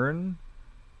great. To learn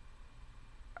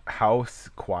how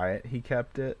quiet he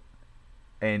kept it,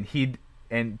 and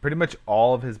pretty much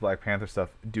all of his Black Panther stuff,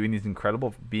 being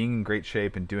in great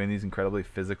shape and doing these incredibly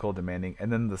physical, demanding,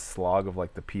 and then the slog of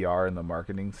like the PR and the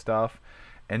marketing stuff,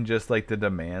 and just like the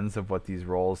demands of what these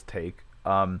roles take.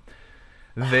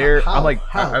 There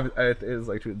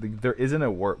isn't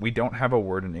a word. We don't have a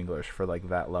word in English for like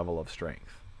that level of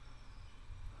strength.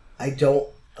 I don't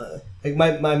like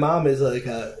my mom is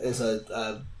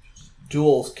a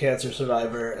dual cancer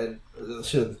survivor and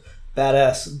she's a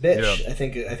badass bitch. Yeah.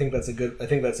 I think that's a good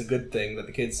thing that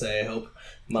the kids say. I hope,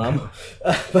 Mom.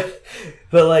 but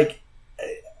like,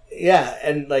 yeah,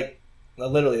 and like I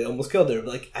literally almost killed her.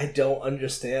 But like, I don't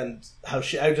understand how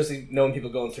I just knowing people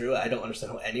going through it. I don't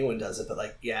understand how anyone does it. But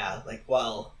like, yeah, like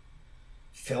while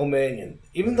filming and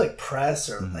even like press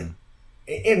or like.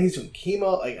 And he's doing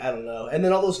chemo, like I don't know, and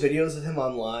then all those videos of him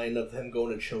online of him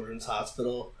going to Children's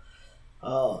Hospital.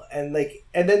 Oh, and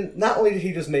then not only did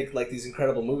he just make like these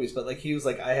incredible movies, but like he was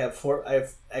like,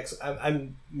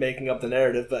 I'm making up the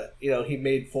narrative, but you know, he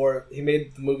made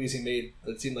the movies he made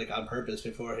that seemed like on purpose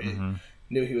before he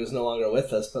knew he was no longer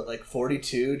with us. But like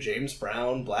 42, James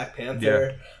Brown, Black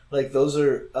Panther, like those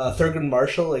are Thurgood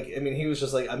Marshall. Like I mean, he was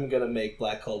just like, I'm gonna make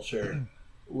Black culture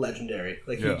legendary.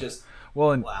 Like he just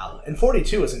wow. And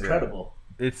 42 was incredible.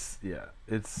 It's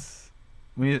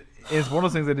I mean, it's one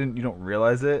of those things you don't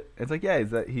realize it. It's like, yeah,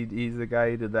 he's the guy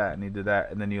who did that, and he did that,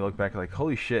 and then you look back like,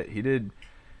 holy shit, he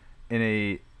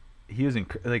was in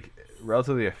like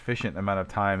relatively efficient amount of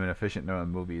time and efficient amount of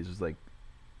movies. It was like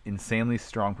insanely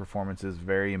strong performances,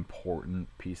 very important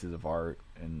pieces of art,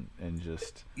 and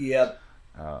just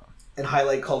and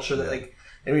highlight culture that like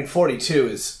I mean, 42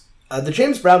 is the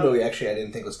James Brown movie. Actually, I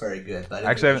didn't think was very good. But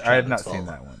I had not seen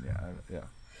that one.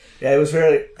 Yeah, it was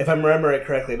very. If I remember it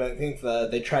correctly, but I think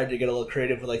they tried to get a little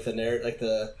creative with like the narrative, like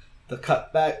the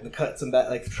cuts and back,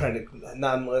 like trying to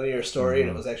non-linear story, and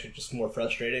it was actually just more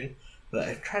frustrating. But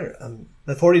I'm trying to.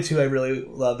 The 42 I really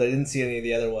loved. I didn't see any of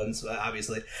the other ones.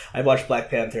 Obviously, I watched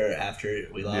Black Panther after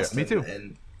we lost. Me too.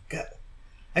 And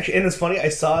actually, and it's funny. I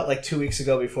saw it like 2 weeks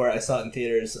ago before I saw it in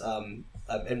theaters.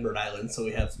 In Rhode Island, so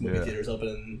we have movie theaters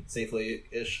open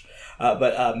safely-ish.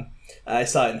 But I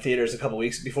saw it in theaters a couple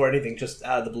weeks before anything, just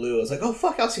out of the blue. I was like, oh,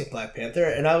 fuck, I'll see Black Panther.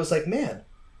 And I was like, man,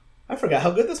 I forgot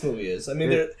how good this movie is. I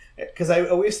mean, because I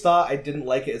always thought I didn't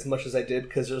like it as much as I did,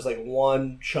 because there's like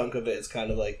one chunk of it is kind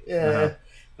of like,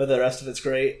 but the rest of it's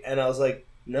great. And I was like,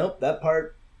 nope, that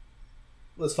part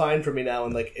was fine for me now.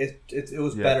 And like, it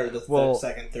was better the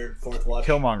second, third, fourth watch.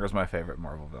 Killmonger's my favorite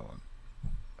Marvel villain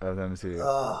of the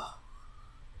MCU.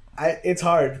 It's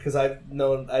hard because I've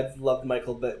loved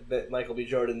Michael B.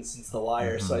 Jordan since The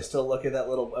Wire, so I still look at that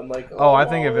little. I'm like, I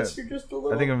think of it.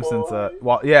 I think of him since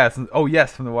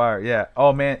from The Wire, yeah.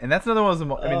 Oh man, and that's another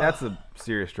one. I mean, that's a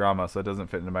serious drama, so it doesn't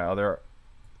fit into my other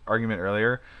argument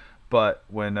earlier. But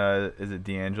when is it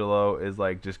D'Angelo is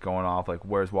like just going off like,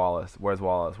 where's Wallace? Where the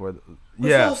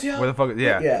fuck?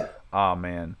 Yeah. Oh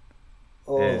man.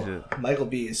 Michael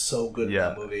B. is so good in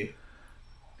that movie.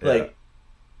 Like.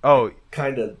 Oh,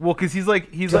 kind of. Well, because he's like.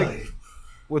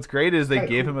 What's great is they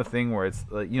gave him a thing where it's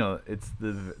like, you know, it's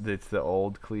the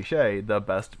old cliche: the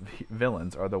best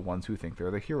villains are the ones who think they're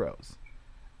the heroes,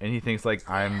 and he thinks like,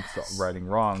 I'm righting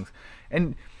wrongs.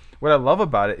 And what I love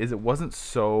about it is it wasn't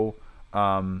so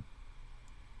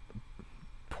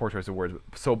poor choice of words,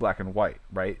 but so black and white,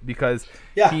 right? Because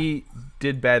Yeah. he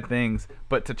did bad things,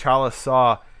 but T'Challa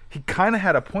saw he kind of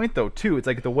had a point though too. It's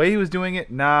like the way he was doing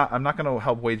it. Nah, I'm not going to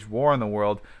help wage war on the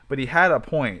world, but he had a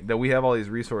point that we have all these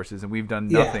resources and we've done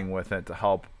nothing with it to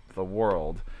help the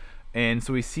world. And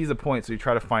so he sees a point, so he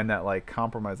try to find that like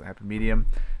compromise, that happy medium,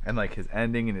 and like his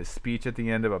ending and his speech at the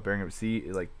end about bearing up to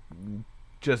sea, like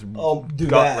just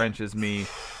gut wrenches me,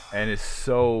 and is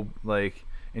so like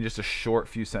in just a short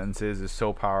few sentences is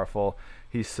so powerful.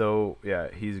 He's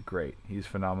great. He's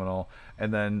phenomenal.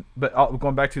 And then, but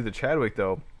going back to the Chadwick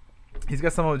though, he's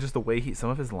got some of just the way some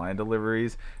of his line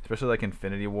deliveries, especially like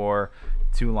Infinity War,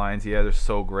 2 lines he has are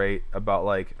so great about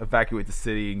like evacuate the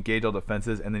city, engage all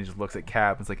defenses, and then he just looks at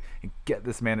Cap and it's like, get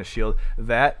this man a shield.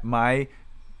 That my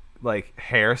like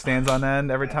hair stands on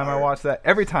end every time I watch that.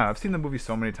 Every time. I've seen the movie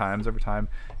so many times every time.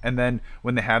 And then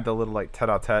when they have the little like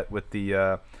tete-a-tete with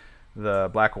the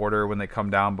Black Order when they come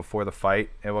down before the fight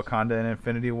at Wakanda in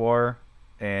Infinity War,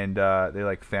 and they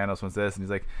like Thanos wants this, and he's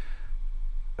like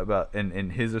in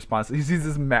his response, he sees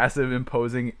this massive,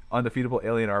 imposing, undefeatable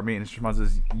alien army, and his response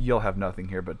is, "You'll have nothing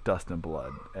here but dust and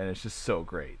blood," and it's just so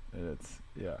great. And it's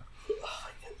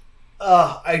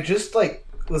I just like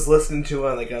was listening to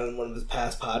on one of his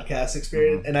past podcast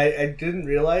experience, and I didn't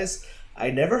realize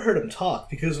I never heard him talk,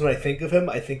 because when I think of him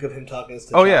talking as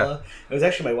T'Challa. Oh yeah, it was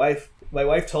actually my wife. My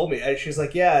wife told me, she's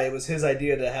like, "Yeah, it was his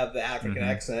idea to have the African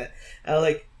accent," and I was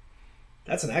like,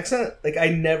 "That's an accent?" Like I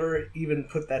never even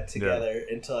put that together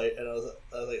until I was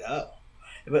like, "Oh,"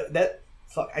 but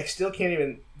I still can't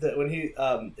even when he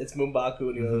it's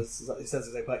M'Baku and he says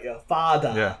it's like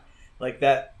father, like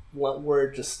that one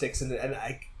word just sticks in it, and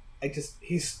I just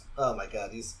he's oh my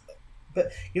god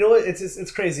but you know what,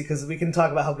 it's crazy because we can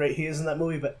talk about how great he is in that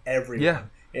movie, but everyone.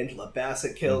 Angela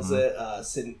Bassett kills it.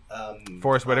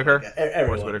 Forrest Whitaker.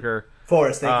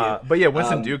 Forrest, thank you. But yeah,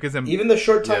 Winston Duke is in even the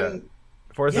short time.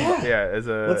 Forrest, as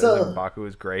M'Baku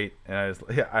is great, and I just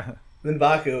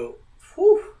M'Baku,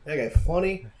 whew, that guy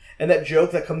funny, and that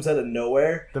joke that comes out of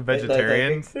nowhere. The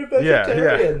vegetarians, they're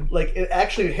vegetarian. Like it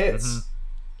actually hits.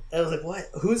 I was like, what?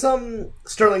 Who's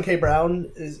Sterling K.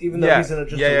 Brown? Is even though he's in it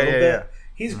just a little bit,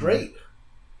 he's great.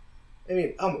 I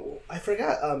mean, I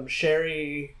forgot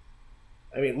Sherry.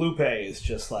 I mean, Lupe is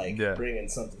just like bringing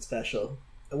something special.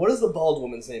 And what is the bald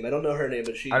woman's name? I don't know her name,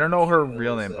 but I don't know her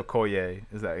real name. Okoye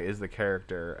is the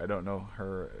character. I don't know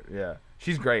her. Yeah,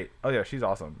 she's great. Oh yeah, she's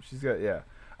awesome. She's good. Yeah,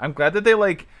 I'm glad that they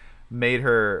like made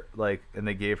her like, and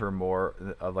they gave her more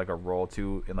of like a role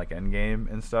too in like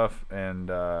Endgame and stuff. And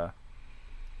oh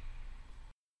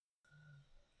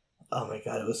my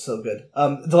god, it was so good.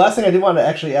 The last thing I did want to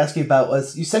actually ask you about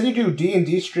was, you said you do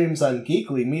D&D streams on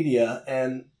Geekly Media,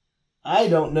 and I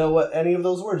don't know what any of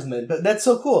those words meant, but that's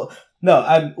so cool.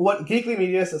 No, what Geekly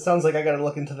Media, it sounds like I gotta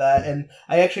look into that, and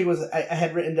I actually I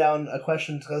had written down a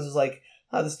question because it was like,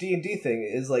 this D&D thing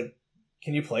is like,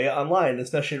 can you play it online,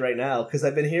 especially right now? Because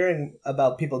I've been hearing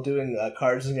about people doing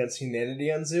Cards Against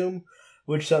Humanity on Zoom,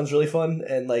 which sounds really fun,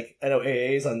 and like, I know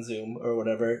AA is on Zoom or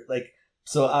whatever, like,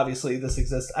 so obviously this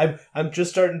exists. I'm just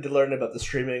starting to learn about the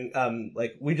streaming,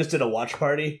 like, we just did a watch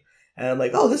party, and I'm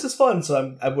like, oh, this is fun.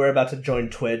 So we're about to join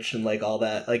Twitch and like all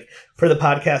that, like for the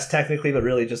podcast technically, but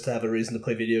really just to have a reason to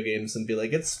play video games and be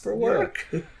like, it's for work.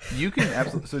 Yeah. You can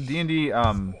absolutely. So D&D,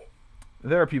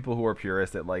 there are people who are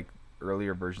purists at like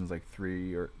earlier versions, like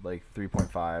 3 or like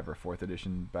 3.5 or 4th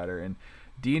edition better. And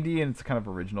D&D in its kind of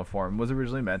original form was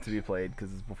originally meant to be played,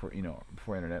 because it's before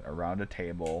internet, around a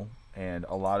table, and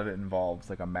a lot of it involves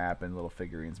like a map and little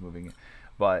figurines moving.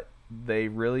 But they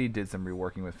really did some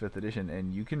reworking with 5th edition,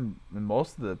 and you can,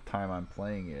 most of the time I'm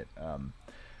playing it,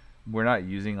 we're not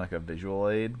using like a visual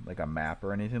aid, like a map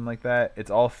or anything like that. It's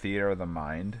all theater of the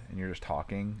mind, and you're just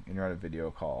talking, and you're on a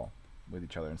video call with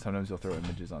each other, and sometimes you'll throw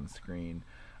images on screen.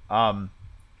 Wow.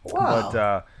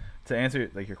 But to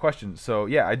answer like your question, so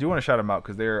yeah, I do want to shout them out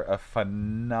because they're a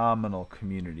phenomenal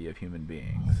community of human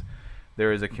beings.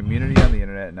 There is a community on the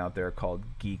internet and out there called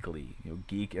Geekly,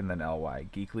 Geek and then LY,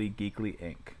 Geekly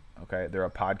Inc. Okay, they're a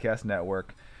podcast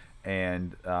network,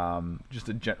 and just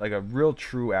a real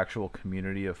true actual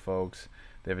community of folks.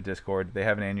 They have a Discord. They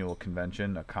have an annual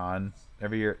convention, a con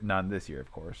every year. Not this year,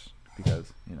 of course,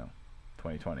 because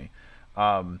 2020.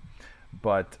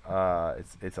 But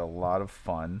it's a lot of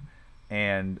fun,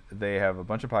 and they have a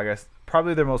bunch of podcasts.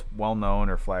 Probably their most well-known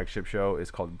or flagship show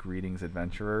is called Greetings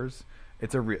Adventurers.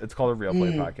 It's called a real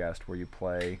play podcast where you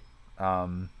play.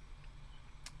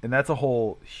 And that's a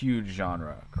whole huge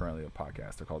genre currently of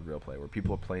podcasts. They're called Real Play, where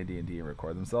people play D&D and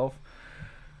record themselves.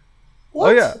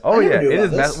 What? Oh yeah.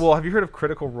 It is. Well, have you heard of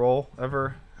Critical Role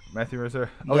ever, Matthew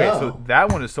Mercer? Okay, so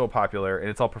that one is so popular, and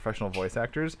it's all professional voice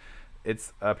actors.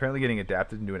 it's apparently getting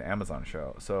adapted into an Amazon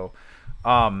show. So,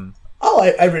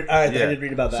 I did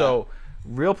read about that. So,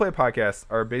 Real Play podcasts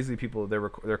are basically people they're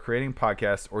creating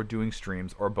podcasts or doing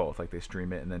streams or both. Like they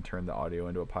stream it and then turn the audio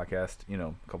into a podcast.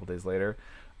 A couple days later,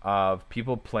 of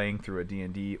people playing through a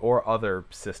D&D or other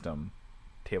system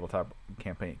tabletop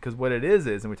campaign. Because what it is,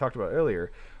 and we talked about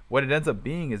earlier, what it ends up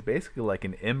being is basically like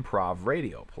an improv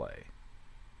radio play.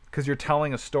 Because you're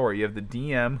telling a story. You have the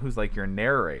DM who's like your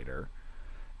narrator,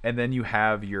 and then you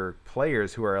have your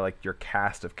players who are like your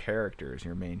cast of characters,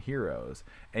 your main heroes,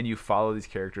 and you follow these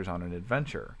characters on an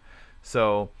adventure.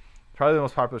 So probably the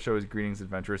most popular show is Greetings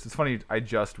Adventurers. It's funny, I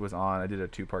did a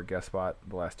 2-part guest spot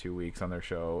the last 2 weeks on their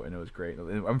show, and it was great.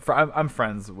 I'm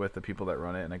friends with the people that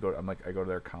run it, and I go to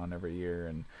their con every year,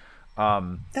 and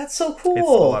that's so cool. It's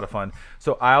a lot of fun.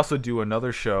 So I also do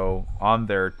another show on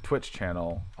their Twitch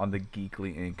channel, on the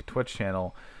Geekly Inc. Twitch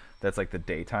channel. That's like the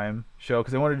daytime show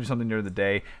because I want to do something during the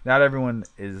day. Not everyone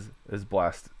is as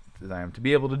blessed as I am to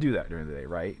be able to do that during the day,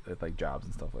 right? With like jobs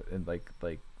and stuff, and like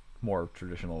more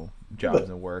traditional jobs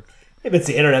and work. If it's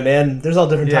the internet, man, there's all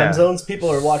different time zones. People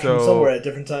are watching somewhere at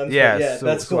different times. Yeah,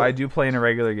 that's cool. So I do play in a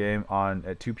regular game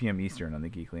at 2 p.m. Eastern on the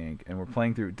Geekly Inc. And we're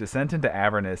playing through Descent into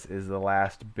Avernus is the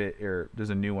last bit, or there's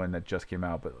a new one that just came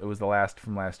out, but it was the last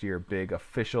from last year, big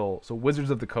official. So Wizards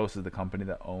of the Coast is the company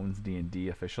that owns D&D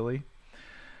officially.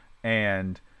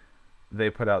 And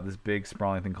they put out this big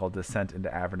sprawling thing called Descent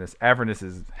into Avernus. Avernus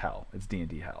is hell. It's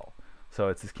D&D hell. So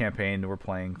it's this campaign that we're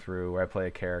playing through where I play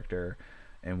a character,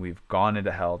 and we've gone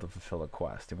into hell to fulfill a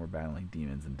quest, and we're battling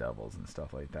demons and devils and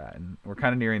stuff like that. And we're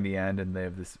kind of nearing the end, and they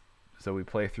have this. So we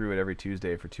play through it every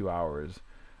Tuesday for 2 hours,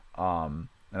 and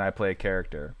I play a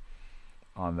character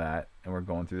on that, and we're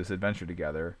going through this adventure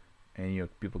together. And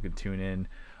people can tune in.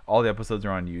 All the episodes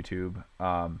are on YouTube.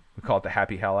 We call it the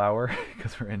Happy Hell Hour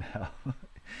because we're in hell.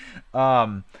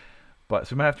 But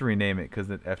so we might have to rename it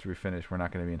because after we finish, we're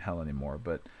not going to be in hell anymore.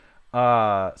 But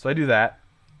so I do that.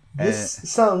 This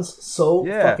sounds so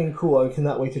fucking cool. I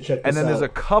cannot wait to check this out. And then there's a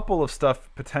couple of stuff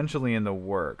potentially in the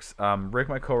works. Rick,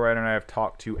 my co-writer, and I have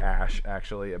talked to Ash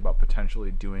actually about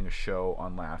potentially doing a show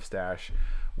on Laugh Stash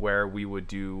where we would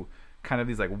do kind of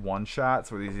these like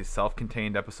one-shots, where these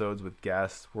self-contained episodes with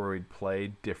guests where we'd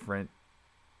play different,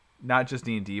 not just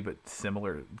D&D, but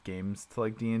similar games to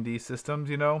like D&D systems,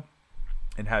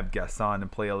 and have guests on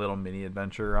and play a little mini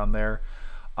adventure on there.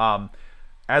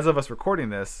 As of us recording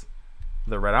this,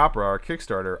 the Red Opera, our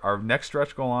Kickstarter, our next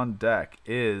stretch goal on deck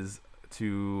is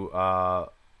to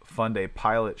fund a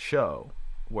pilot show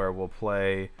where we'll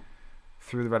play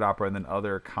through the Red Opera and then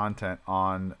other content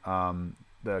on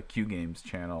the Q Games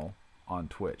channel on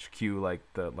Twitch. Q like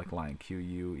line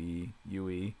QUE.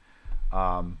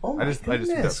 I just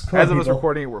as of us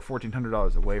recording it, we're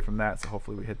 $1,400 away from that, so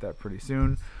hopefully we hit that pretty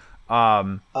soon.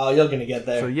 You're gonna get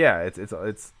there. So yeah,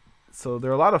 it's so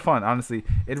they're a lot of fun. Honestly,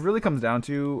 it really comes down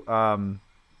to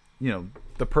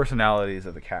the personalities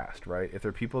of the cast, right? If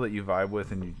they're people that you vibe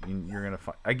with and you're gonna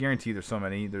find, I guarantee there's so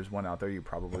many. There's one out there you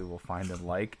probably will find and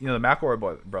like. The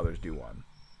McElroy brothers do one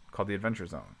called The Adventure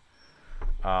Zone.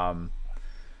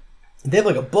 They have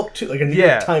like a book too, like a New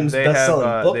York Times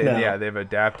best-selling book now. Yeah, they're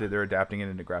adapting it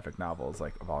into graphic novels,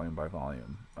 like volume by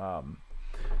volume. So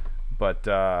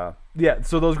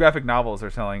those graphic novels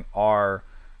they're selling are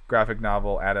graphic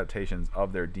novel adaptations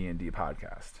of their D&D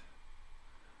podcast.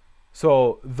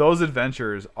 So those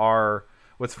adventures are,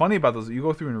 what's funny about those, you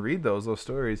go through and read those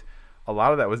stories, a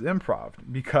lot of that was improv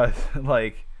because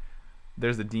like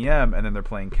there's a DM and then they're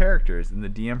playing characters and the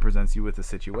DM presents you with a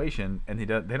situation and they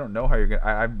don't know how you're going to,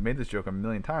 I've made this joke a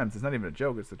million times. It's not even a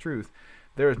joke. It's the truth.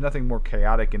 There is nothing more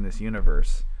chaotic in this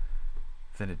universe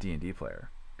than a D&D player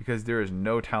because there is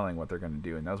no telling what they're going to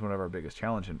do. And that was one of our biggest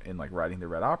challenges in like writing the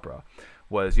Red Opera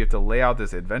was you have to lay out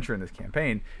this adventure in this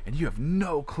campaign and you have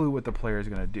no clue what the player is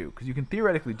going to do because you can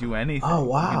theoretically do anything. Oh,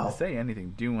 wow. You can say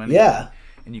anything, do anything. Yeah.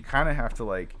 And you kind of have to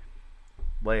like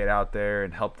lay it out there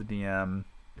and help the DM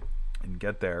and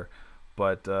get there,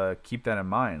 but keep that in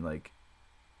mind, like,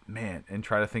 man, and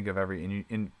try to think of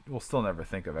and we'll still never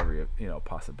think of every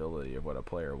possibility of what a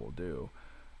player will do,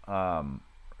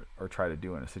 or try to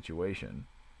do in a situation.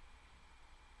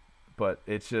 But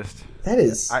it's just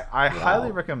I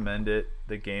highly recommend it.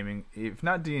 The gaming, if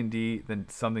not D&D, then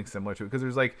something similar to it,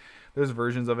 because there's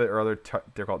versions of it or other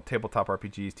they're called tabletop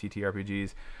RPGs,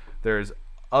 TTRPGs. There's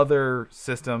other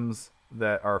systems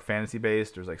that are fantasy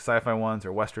based. There's like sci-fi ones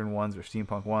or Western ones or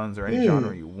steampunk ones or any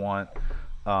genre you want.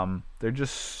 They're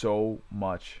just so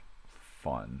much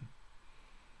fun.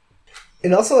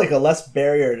 And also like a less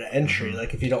barrier to entry.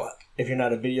 Like if you don't if you're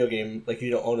not a video game, like you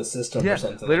don't own a system or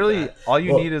something. Literally, like that. all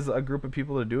you need is a group of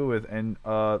people to do it with, and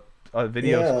a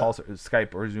video call,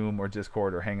 Skype or Zoom or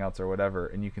Discord or Hangouts or whatever,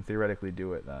 and you can theoretically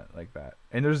do it like that.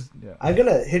 And there's I'm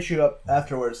gonna hit you up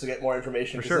afterwards to get more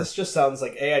information, because this just sounds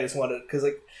like I just wanted, because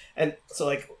like, and so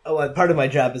like part of my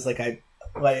job is like I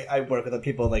work with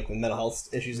people like with mental health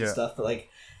issues and stuff, but like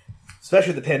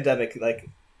especially the pandemic, like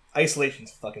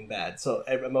isolation's fucking bad. So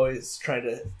I'm always trying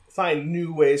to find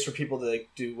new ways for people to like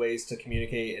do ways to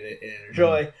communicate and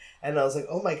enjoy. Mm-hmm. And I was like,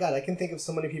 oh my god, I can think of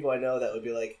so many people I know that would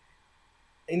be like,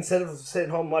 instead of sitting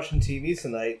home watching TV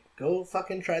tonight, go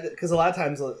fucking try that. Because a lot of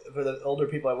times for the older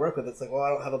people I work with, it's like, well, I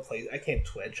don't have I can't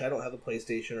Twitch, I don't have a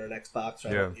PlayStation or an Xbox, or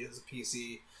I don't use a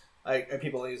PC.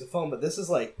 People use a phone, but this is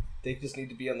like, they just need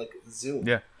to be on like Zoom.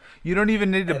 Yeah, you don't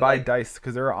even need to buy dice,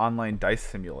 because there are online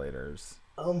dice simulators.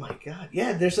 Oh my god,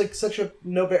 yeah, there's like such a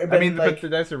I mean, like, but the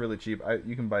dice are really cheap.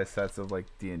 You can buy sets of like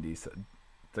D&D,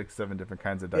 like 7 different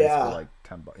kinds of dice for like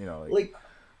 $10. You know, like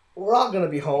we're all gonna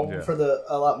be home for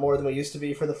a lot more than we used to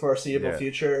be for the foreseeable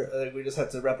future. We just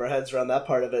have to wrap our heads around that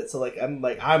part of it. So like I'm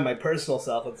my personal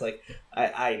self. It's like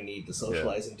I need to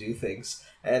socialize and do things,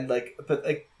 and like, but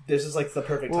like this is like the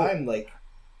perfect time. Like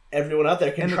everyone out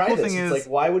there can try this. It's like,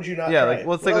 why would you not? Yeah, try like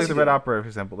let's take like the Red Opera for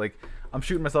example. Like I'm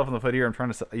shooting myself in the foot here. I'm trying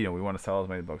to sell, we want to sell as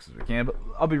many books as we can. But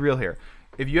I'll be real here.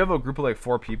 If you have a group of like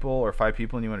 4 people or 5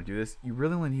 people and you want to do this, you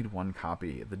really only need one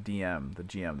copy. The DM, the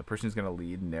GM, the person who's going to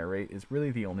lead and narrate is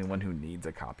really the only one who needs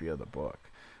a copy of the book.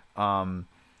 So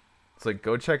like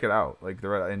go check it out. Like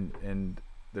and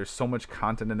there's so much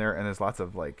content in there, and there's lots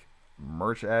of like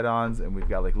merch add-ons, and we've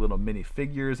got like little mini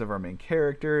figures of our main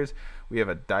characters. We have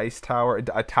a dice tower.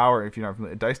 A tower, if you're not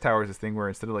familiar, a dice tower is this thing where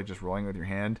instead of like just rolling with your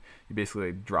hand, you basically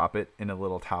like drop it in a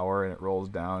little tower and it rolls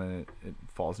down and it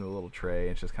falls into a little tray.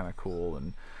 It's just kind of cool.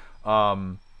 And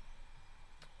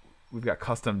we've got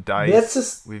custom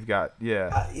dice. We've got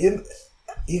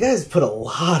you guys put a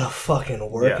lot of fucking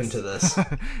work into this.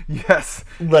 Yes.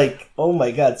 Like, oh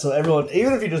my god. So everyone,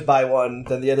 even if you just buy one,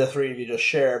 then the other 3 of you just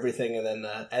share everything, and then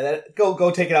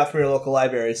go take it out from your local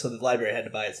library. So the library had to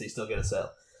buy it, so you still get a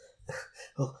sale.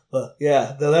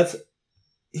 Yeah, that's,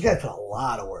 you guys put a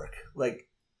lot of work. Like,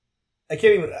 I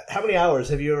can't even. How many hours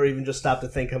have you ever even just stopped to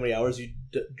think how many hours you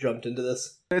jumped into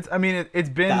this? It's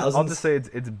been. Thousands? I'll just say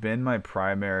it's been my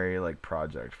primary like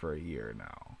project for a year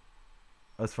now.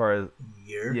 As far as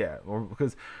year, yeah,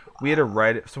 because we had to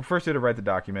write it. So first we had to write the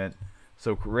document.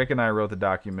 So Rick and I wrote the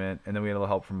document, and then we had a little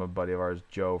help from a buddy of ours,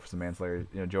 Joe, for some ancillary.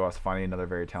 Joe Asfani, another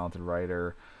very talented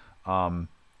writer. And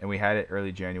we had it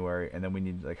early January, and then we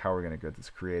needed like how we're gonna get this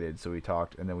created. So we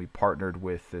talked, and then we partnered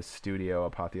with this studio,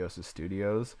 Apotheosis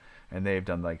Studios, and they've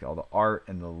done like all the art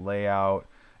and the layout,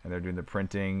 and they're doing the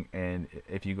printing. And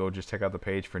if you go just check out the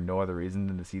page for no other reason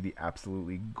than to see the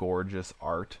absolutely gorgeous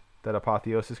art that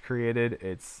Apotheosis created,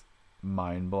 it's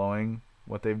mind-blowing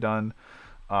what they've done.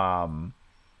 And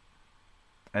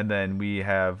then we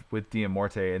have with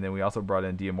Diamorte, and then we also brought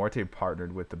in Diamorte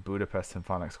partnered with the Budapest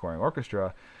Symphonic Scoring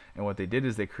Orchestra, and what they did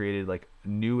is they created like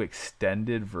new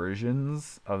extended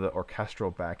versions of the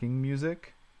orchestral backing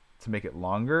music to make it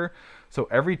longer. So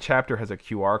every chapter has a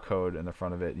QR code in the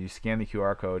front of it. You scan the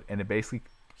QR code, and it basically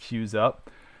queues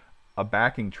up a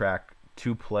backing track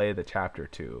to play the chapter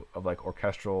 2 of like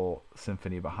orchestral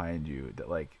symphony behind you that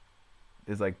like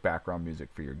is like background music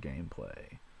for your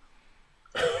gameplay.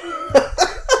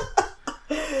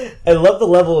 I love the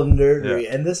level of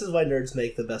nerdery, and this is why nerds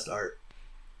make the best art.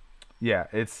 Yeah,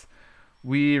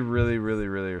 we really, really,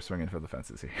 really are swinging for the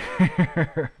fences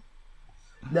here.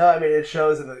 No, I mean, it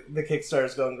shows that the Kickstarter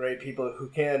is going great. People who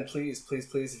can, please,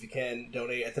 if you can,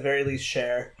 donate. At the very least,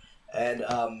 share. And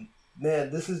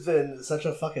man, this has been such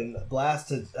a fucking blast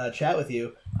to chat with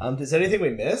you. Is there anything we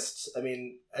missed? I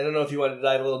mean, I don't know if you wanted to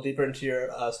dive a little deeper into your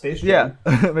space jam.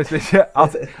 Yeah,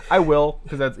 I will,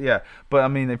 because that's, But I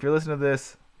mean, if you're listening to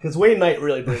this, because Wayne Knight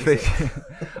really brings it.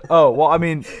 Oh, well, I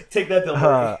mean, take that, Bill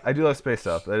Murray. I do love space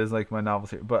stuff. That is like my novel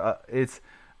series, but it's.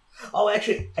 Oh,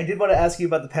 actually, I did want to ask you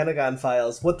about the Pentagon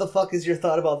Files. What the fuck is your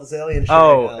thought about this alien shit?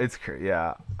 Oh, right now? it's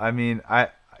yeah. I mean,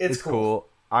 it's cool.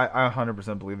 I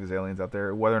 100% believe there's aliens out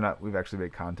there. Whether or not we've actually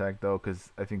made contact, though,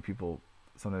 because I think people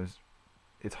sometimes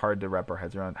it's hard to wrap our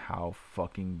heads around how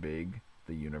fucking big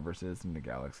the universe is in the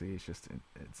galaxy. It's just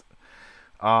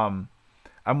I'm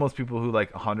most people who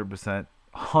like 100%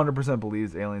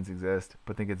 believes aliens exist,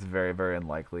 but think it's very, very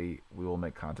unlikely we will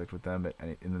make contact with them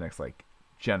in the next like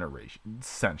centuries.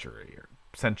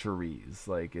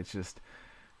 Like it's just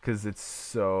because it's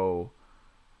so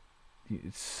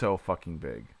fucking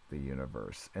big, the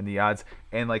universe, and the odds,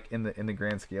 and like in the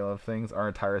grand scale of things, our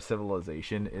entire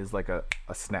civilization is like a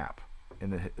snap. in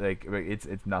the like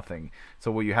it's nothing.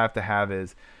 So what you have to have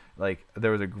is like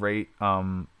there was a great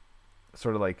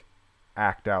sort of like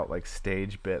act out like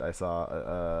stage bit I saw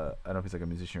I don't know if he's like a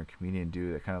musician or a comedian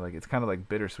do that kind of like it's kind of like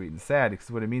bittersweet and sad because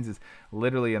what it means is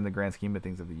literally in the grand scheme of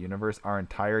things of the universe our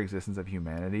entire existence of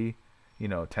humanity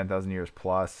 10,000 years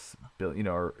plus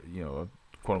or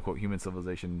quote unquote human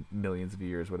civilization millions of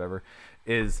years whatever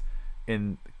is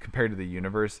in compared to the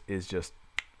universe is just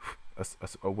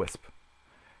a wisp.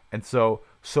 And so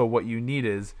what you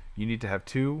need to have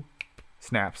two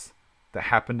snaps that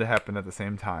happen to happen at the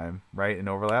same time, right, and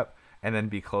overlap, and then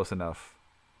be close enough.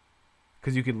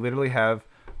 Because you could literally have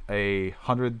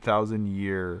 100,000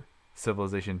 year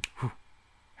civilization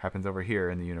happens over here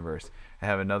in the universe, and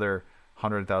have another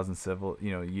 100,000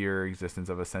 year existence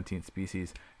of a sentient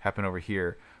species happen over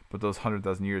here. But those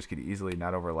 100,000 years could easily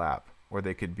not overlap, or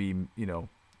they could be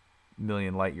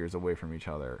million light years away from each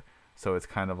other. So it's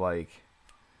kind of like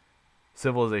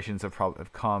civilizations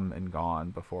have come and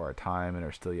gone before our time and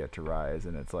are still yet to rise,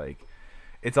 and it's like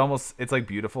it's like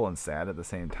beautiful and sad at the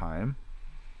same time.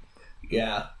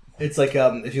 Yeah, it's like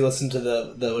if you listen to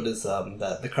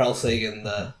the Carl Sagan,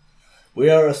 we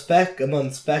are a speck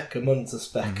amongst a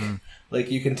speck. Mm-hmm. Like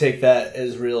you can take that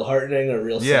as real heartening or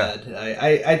real sad.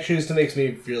 I choose to makes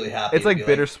me really happy. It's like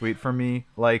bittersweet for me.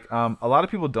 Like a lot of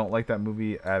people don't like that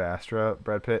movie Ad Astra,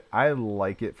 Brad Pitt. I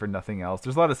like it for nothing else.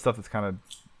 There's a lot of stuff that's kind of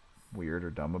weird or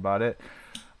dumb about it.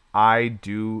 I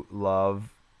do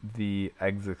love the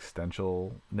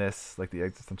existentialness, like the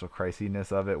existential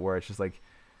crisiness of it, where it's just like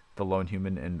the lone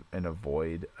human in a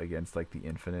void against like the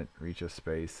infinite reach of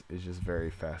space is just very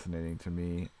fascinating to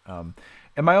me.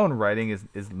 And my own writing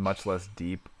is much less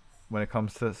deep when it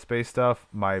comes to space stuff.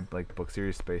 My like book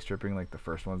series Space Tripping, like the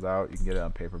first one's out. You can get it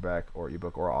on paperback or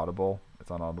ebook or Audible.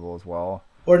 It's on Audible as well.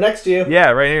 Or next to you. Yeah,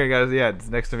 right here, guys. Yeah, it's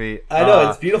next to me. I know,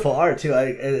 it's beautiful art, too.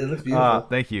 It looks beautiful.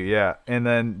 Thank you, yeah. And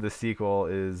then the sequel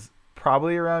is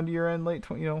probably around year-end,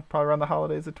 probably around the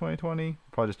holidays of 2020.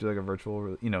 Probably just do like a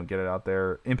virtual, get it out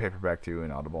there in paperback, too,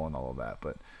 and Audible and all of that.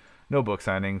 But no book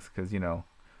signings because,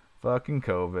 fucking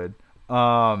COVID.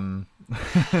 But,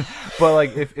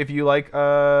 like, if you like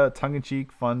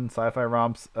tongue-in-cheek, fun sci-fi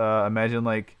romps, imagine,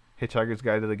 like, Hitchhiker's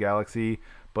Guide to the Galaxy,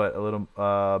 but a little,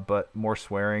 but more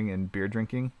swearing and beer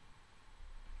drinking.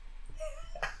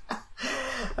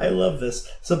 I love this.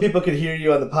 So people could hear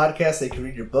you on the podcast. They can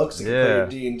read your books. They can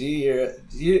play your D&D.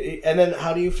 And then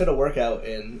how do you fit a workout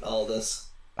in all this?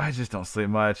 I just don't sleep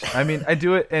much. I mean, I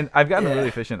do it, and I've gotten really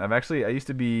efficient. I used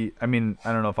to be, I don't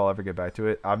know if I'll ever get back to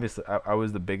it. Obviously, I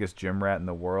was the biggest gym rat in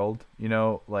the world,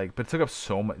 but it takes up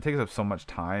so much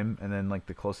time. And then, like,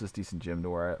 the closest decent gym to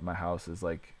where my house is,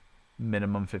 like,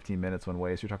 minimum 15 minutes one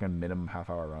way. So you're talking minimum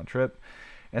half-hour round trip.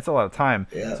 And it's a lot of time.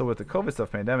 Yeah. So with the COVID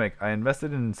stuff pandemic, I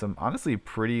invested in some honestly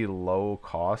pretty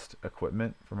low-cost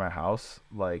equipment for my house.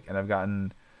 And I've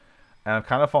kind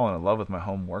of fallen in love with my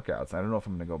home workouts. I don't know if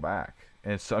I'm going to go back.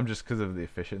 And so I'm just because of the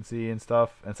efficiency and stuff.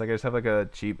 And it's like I just have like a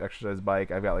cheap exercise bike.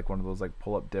 I've got like one of those like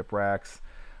pull-up dip racks.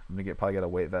 I'm gonna probably get a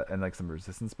weight vet and like some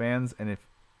resistance bands. And if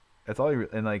that's all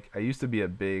and like I used to be a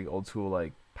big old school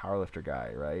like powerlifter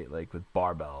guy, right? Like with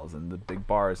barbells and the big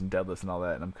bars and deadlifts and all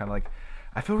that. And I'm kind of like,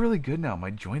 I feel really good now. My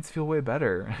joints feel way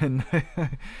better, and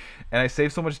and I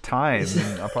save so much time.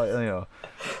 And I'll probably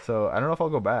so I don't know if I'll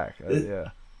go back. Yeah.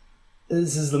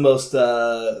 This is the most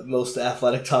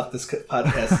athletic talk this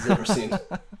podcast has ever seen.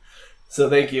 So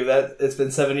thank you. It's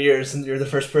been 7 years, and you're the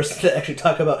first person to actually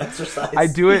talk about exercise. I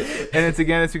do it, and it's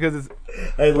because it's.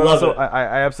 I love it.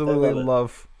 I absolutely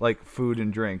love like food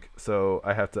and drink, so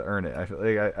I have to earn it. I feel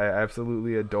like I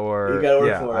absolutely adore. You gotta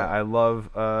work for it. I love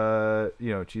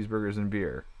cheeseburgers and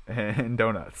beer and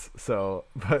donuts. So,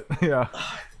 but yeah.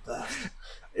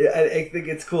 I think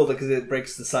it's cool because it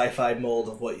breaks the sci-fi mold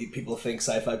of what people think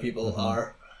sci-fi people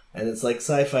are, and it's like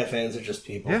sci-fi fans are just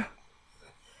people. Yeah,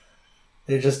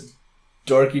 they're just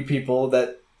dorky people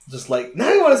that just like.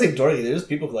 Not even want to say dorky. They're just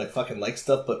people who like fucking like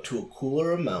stuff, but to a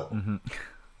cooler amount. Mm-hmm.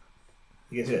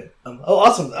 You get to it.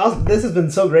 Awesome! This has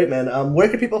been so great, man. Where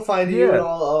can people find you and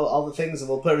all the things? And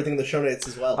we'll put everything in the show notes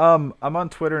as well. I'm on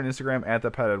Twitter and Instagram at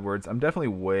the Pat Edwards. I'm definitely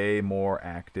way more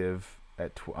active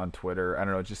on Twitter. I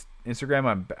don't know, just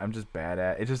Instagram I'm just bad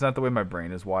at. It's just not the way my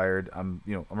brain is wired. I'm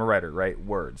a writer, right?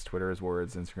 Words. Twitter is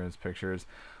words, Instagram is pictures.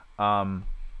 And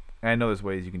I know there's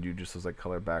ways you can do just those like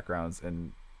color backgrounds,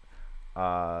 and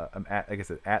I'm at, like I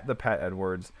said, at the Pat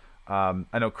Edwards.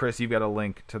 I know Chris, you've got a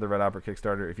link to the Red Opera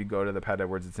Kickstarter. If you go to the Pat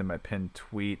Edwards, it's in my pinned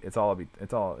tweet. It's all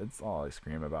I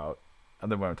scream about.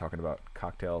 Other than when I'm talking about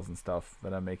cocktails and stuff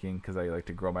that I'm making, because I like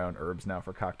to grow my own herbs now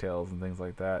for cocktails and things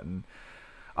like that. And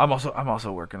I'm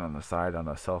also working on the side on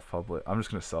a self-publish. I'm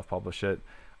just gonna self-publish it.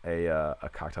 a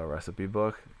cocktail recipe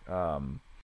book.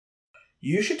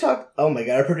 You should talk. Oh my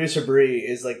god, our producer Bree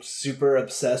is like super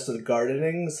obsessed with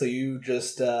gardening. So we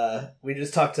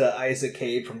just talked to Isaac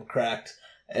Cade from Cracked,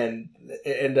 and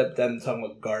it ended up them talking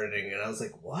about gardening, and I was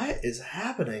like, what is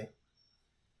happening?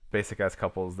 Basic ass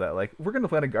couples that like, we're gonna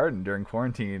plant a garden during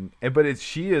quarantine, but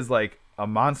she is like a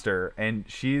monster, and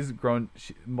she's grown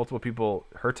multiple people.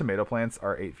 Her tomato plants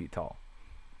are 8 feet tall.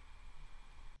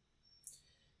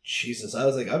 Jesus, I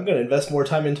was like, I'm going to invest more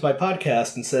time into my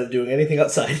podcast instead of doing anything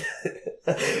outside.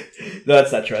 No,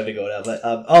 that's not true. I've been going out, but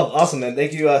awesome, man!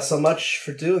 Thank you so much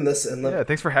for doing this. And yeah,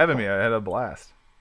 thanks for having me. I had a blast.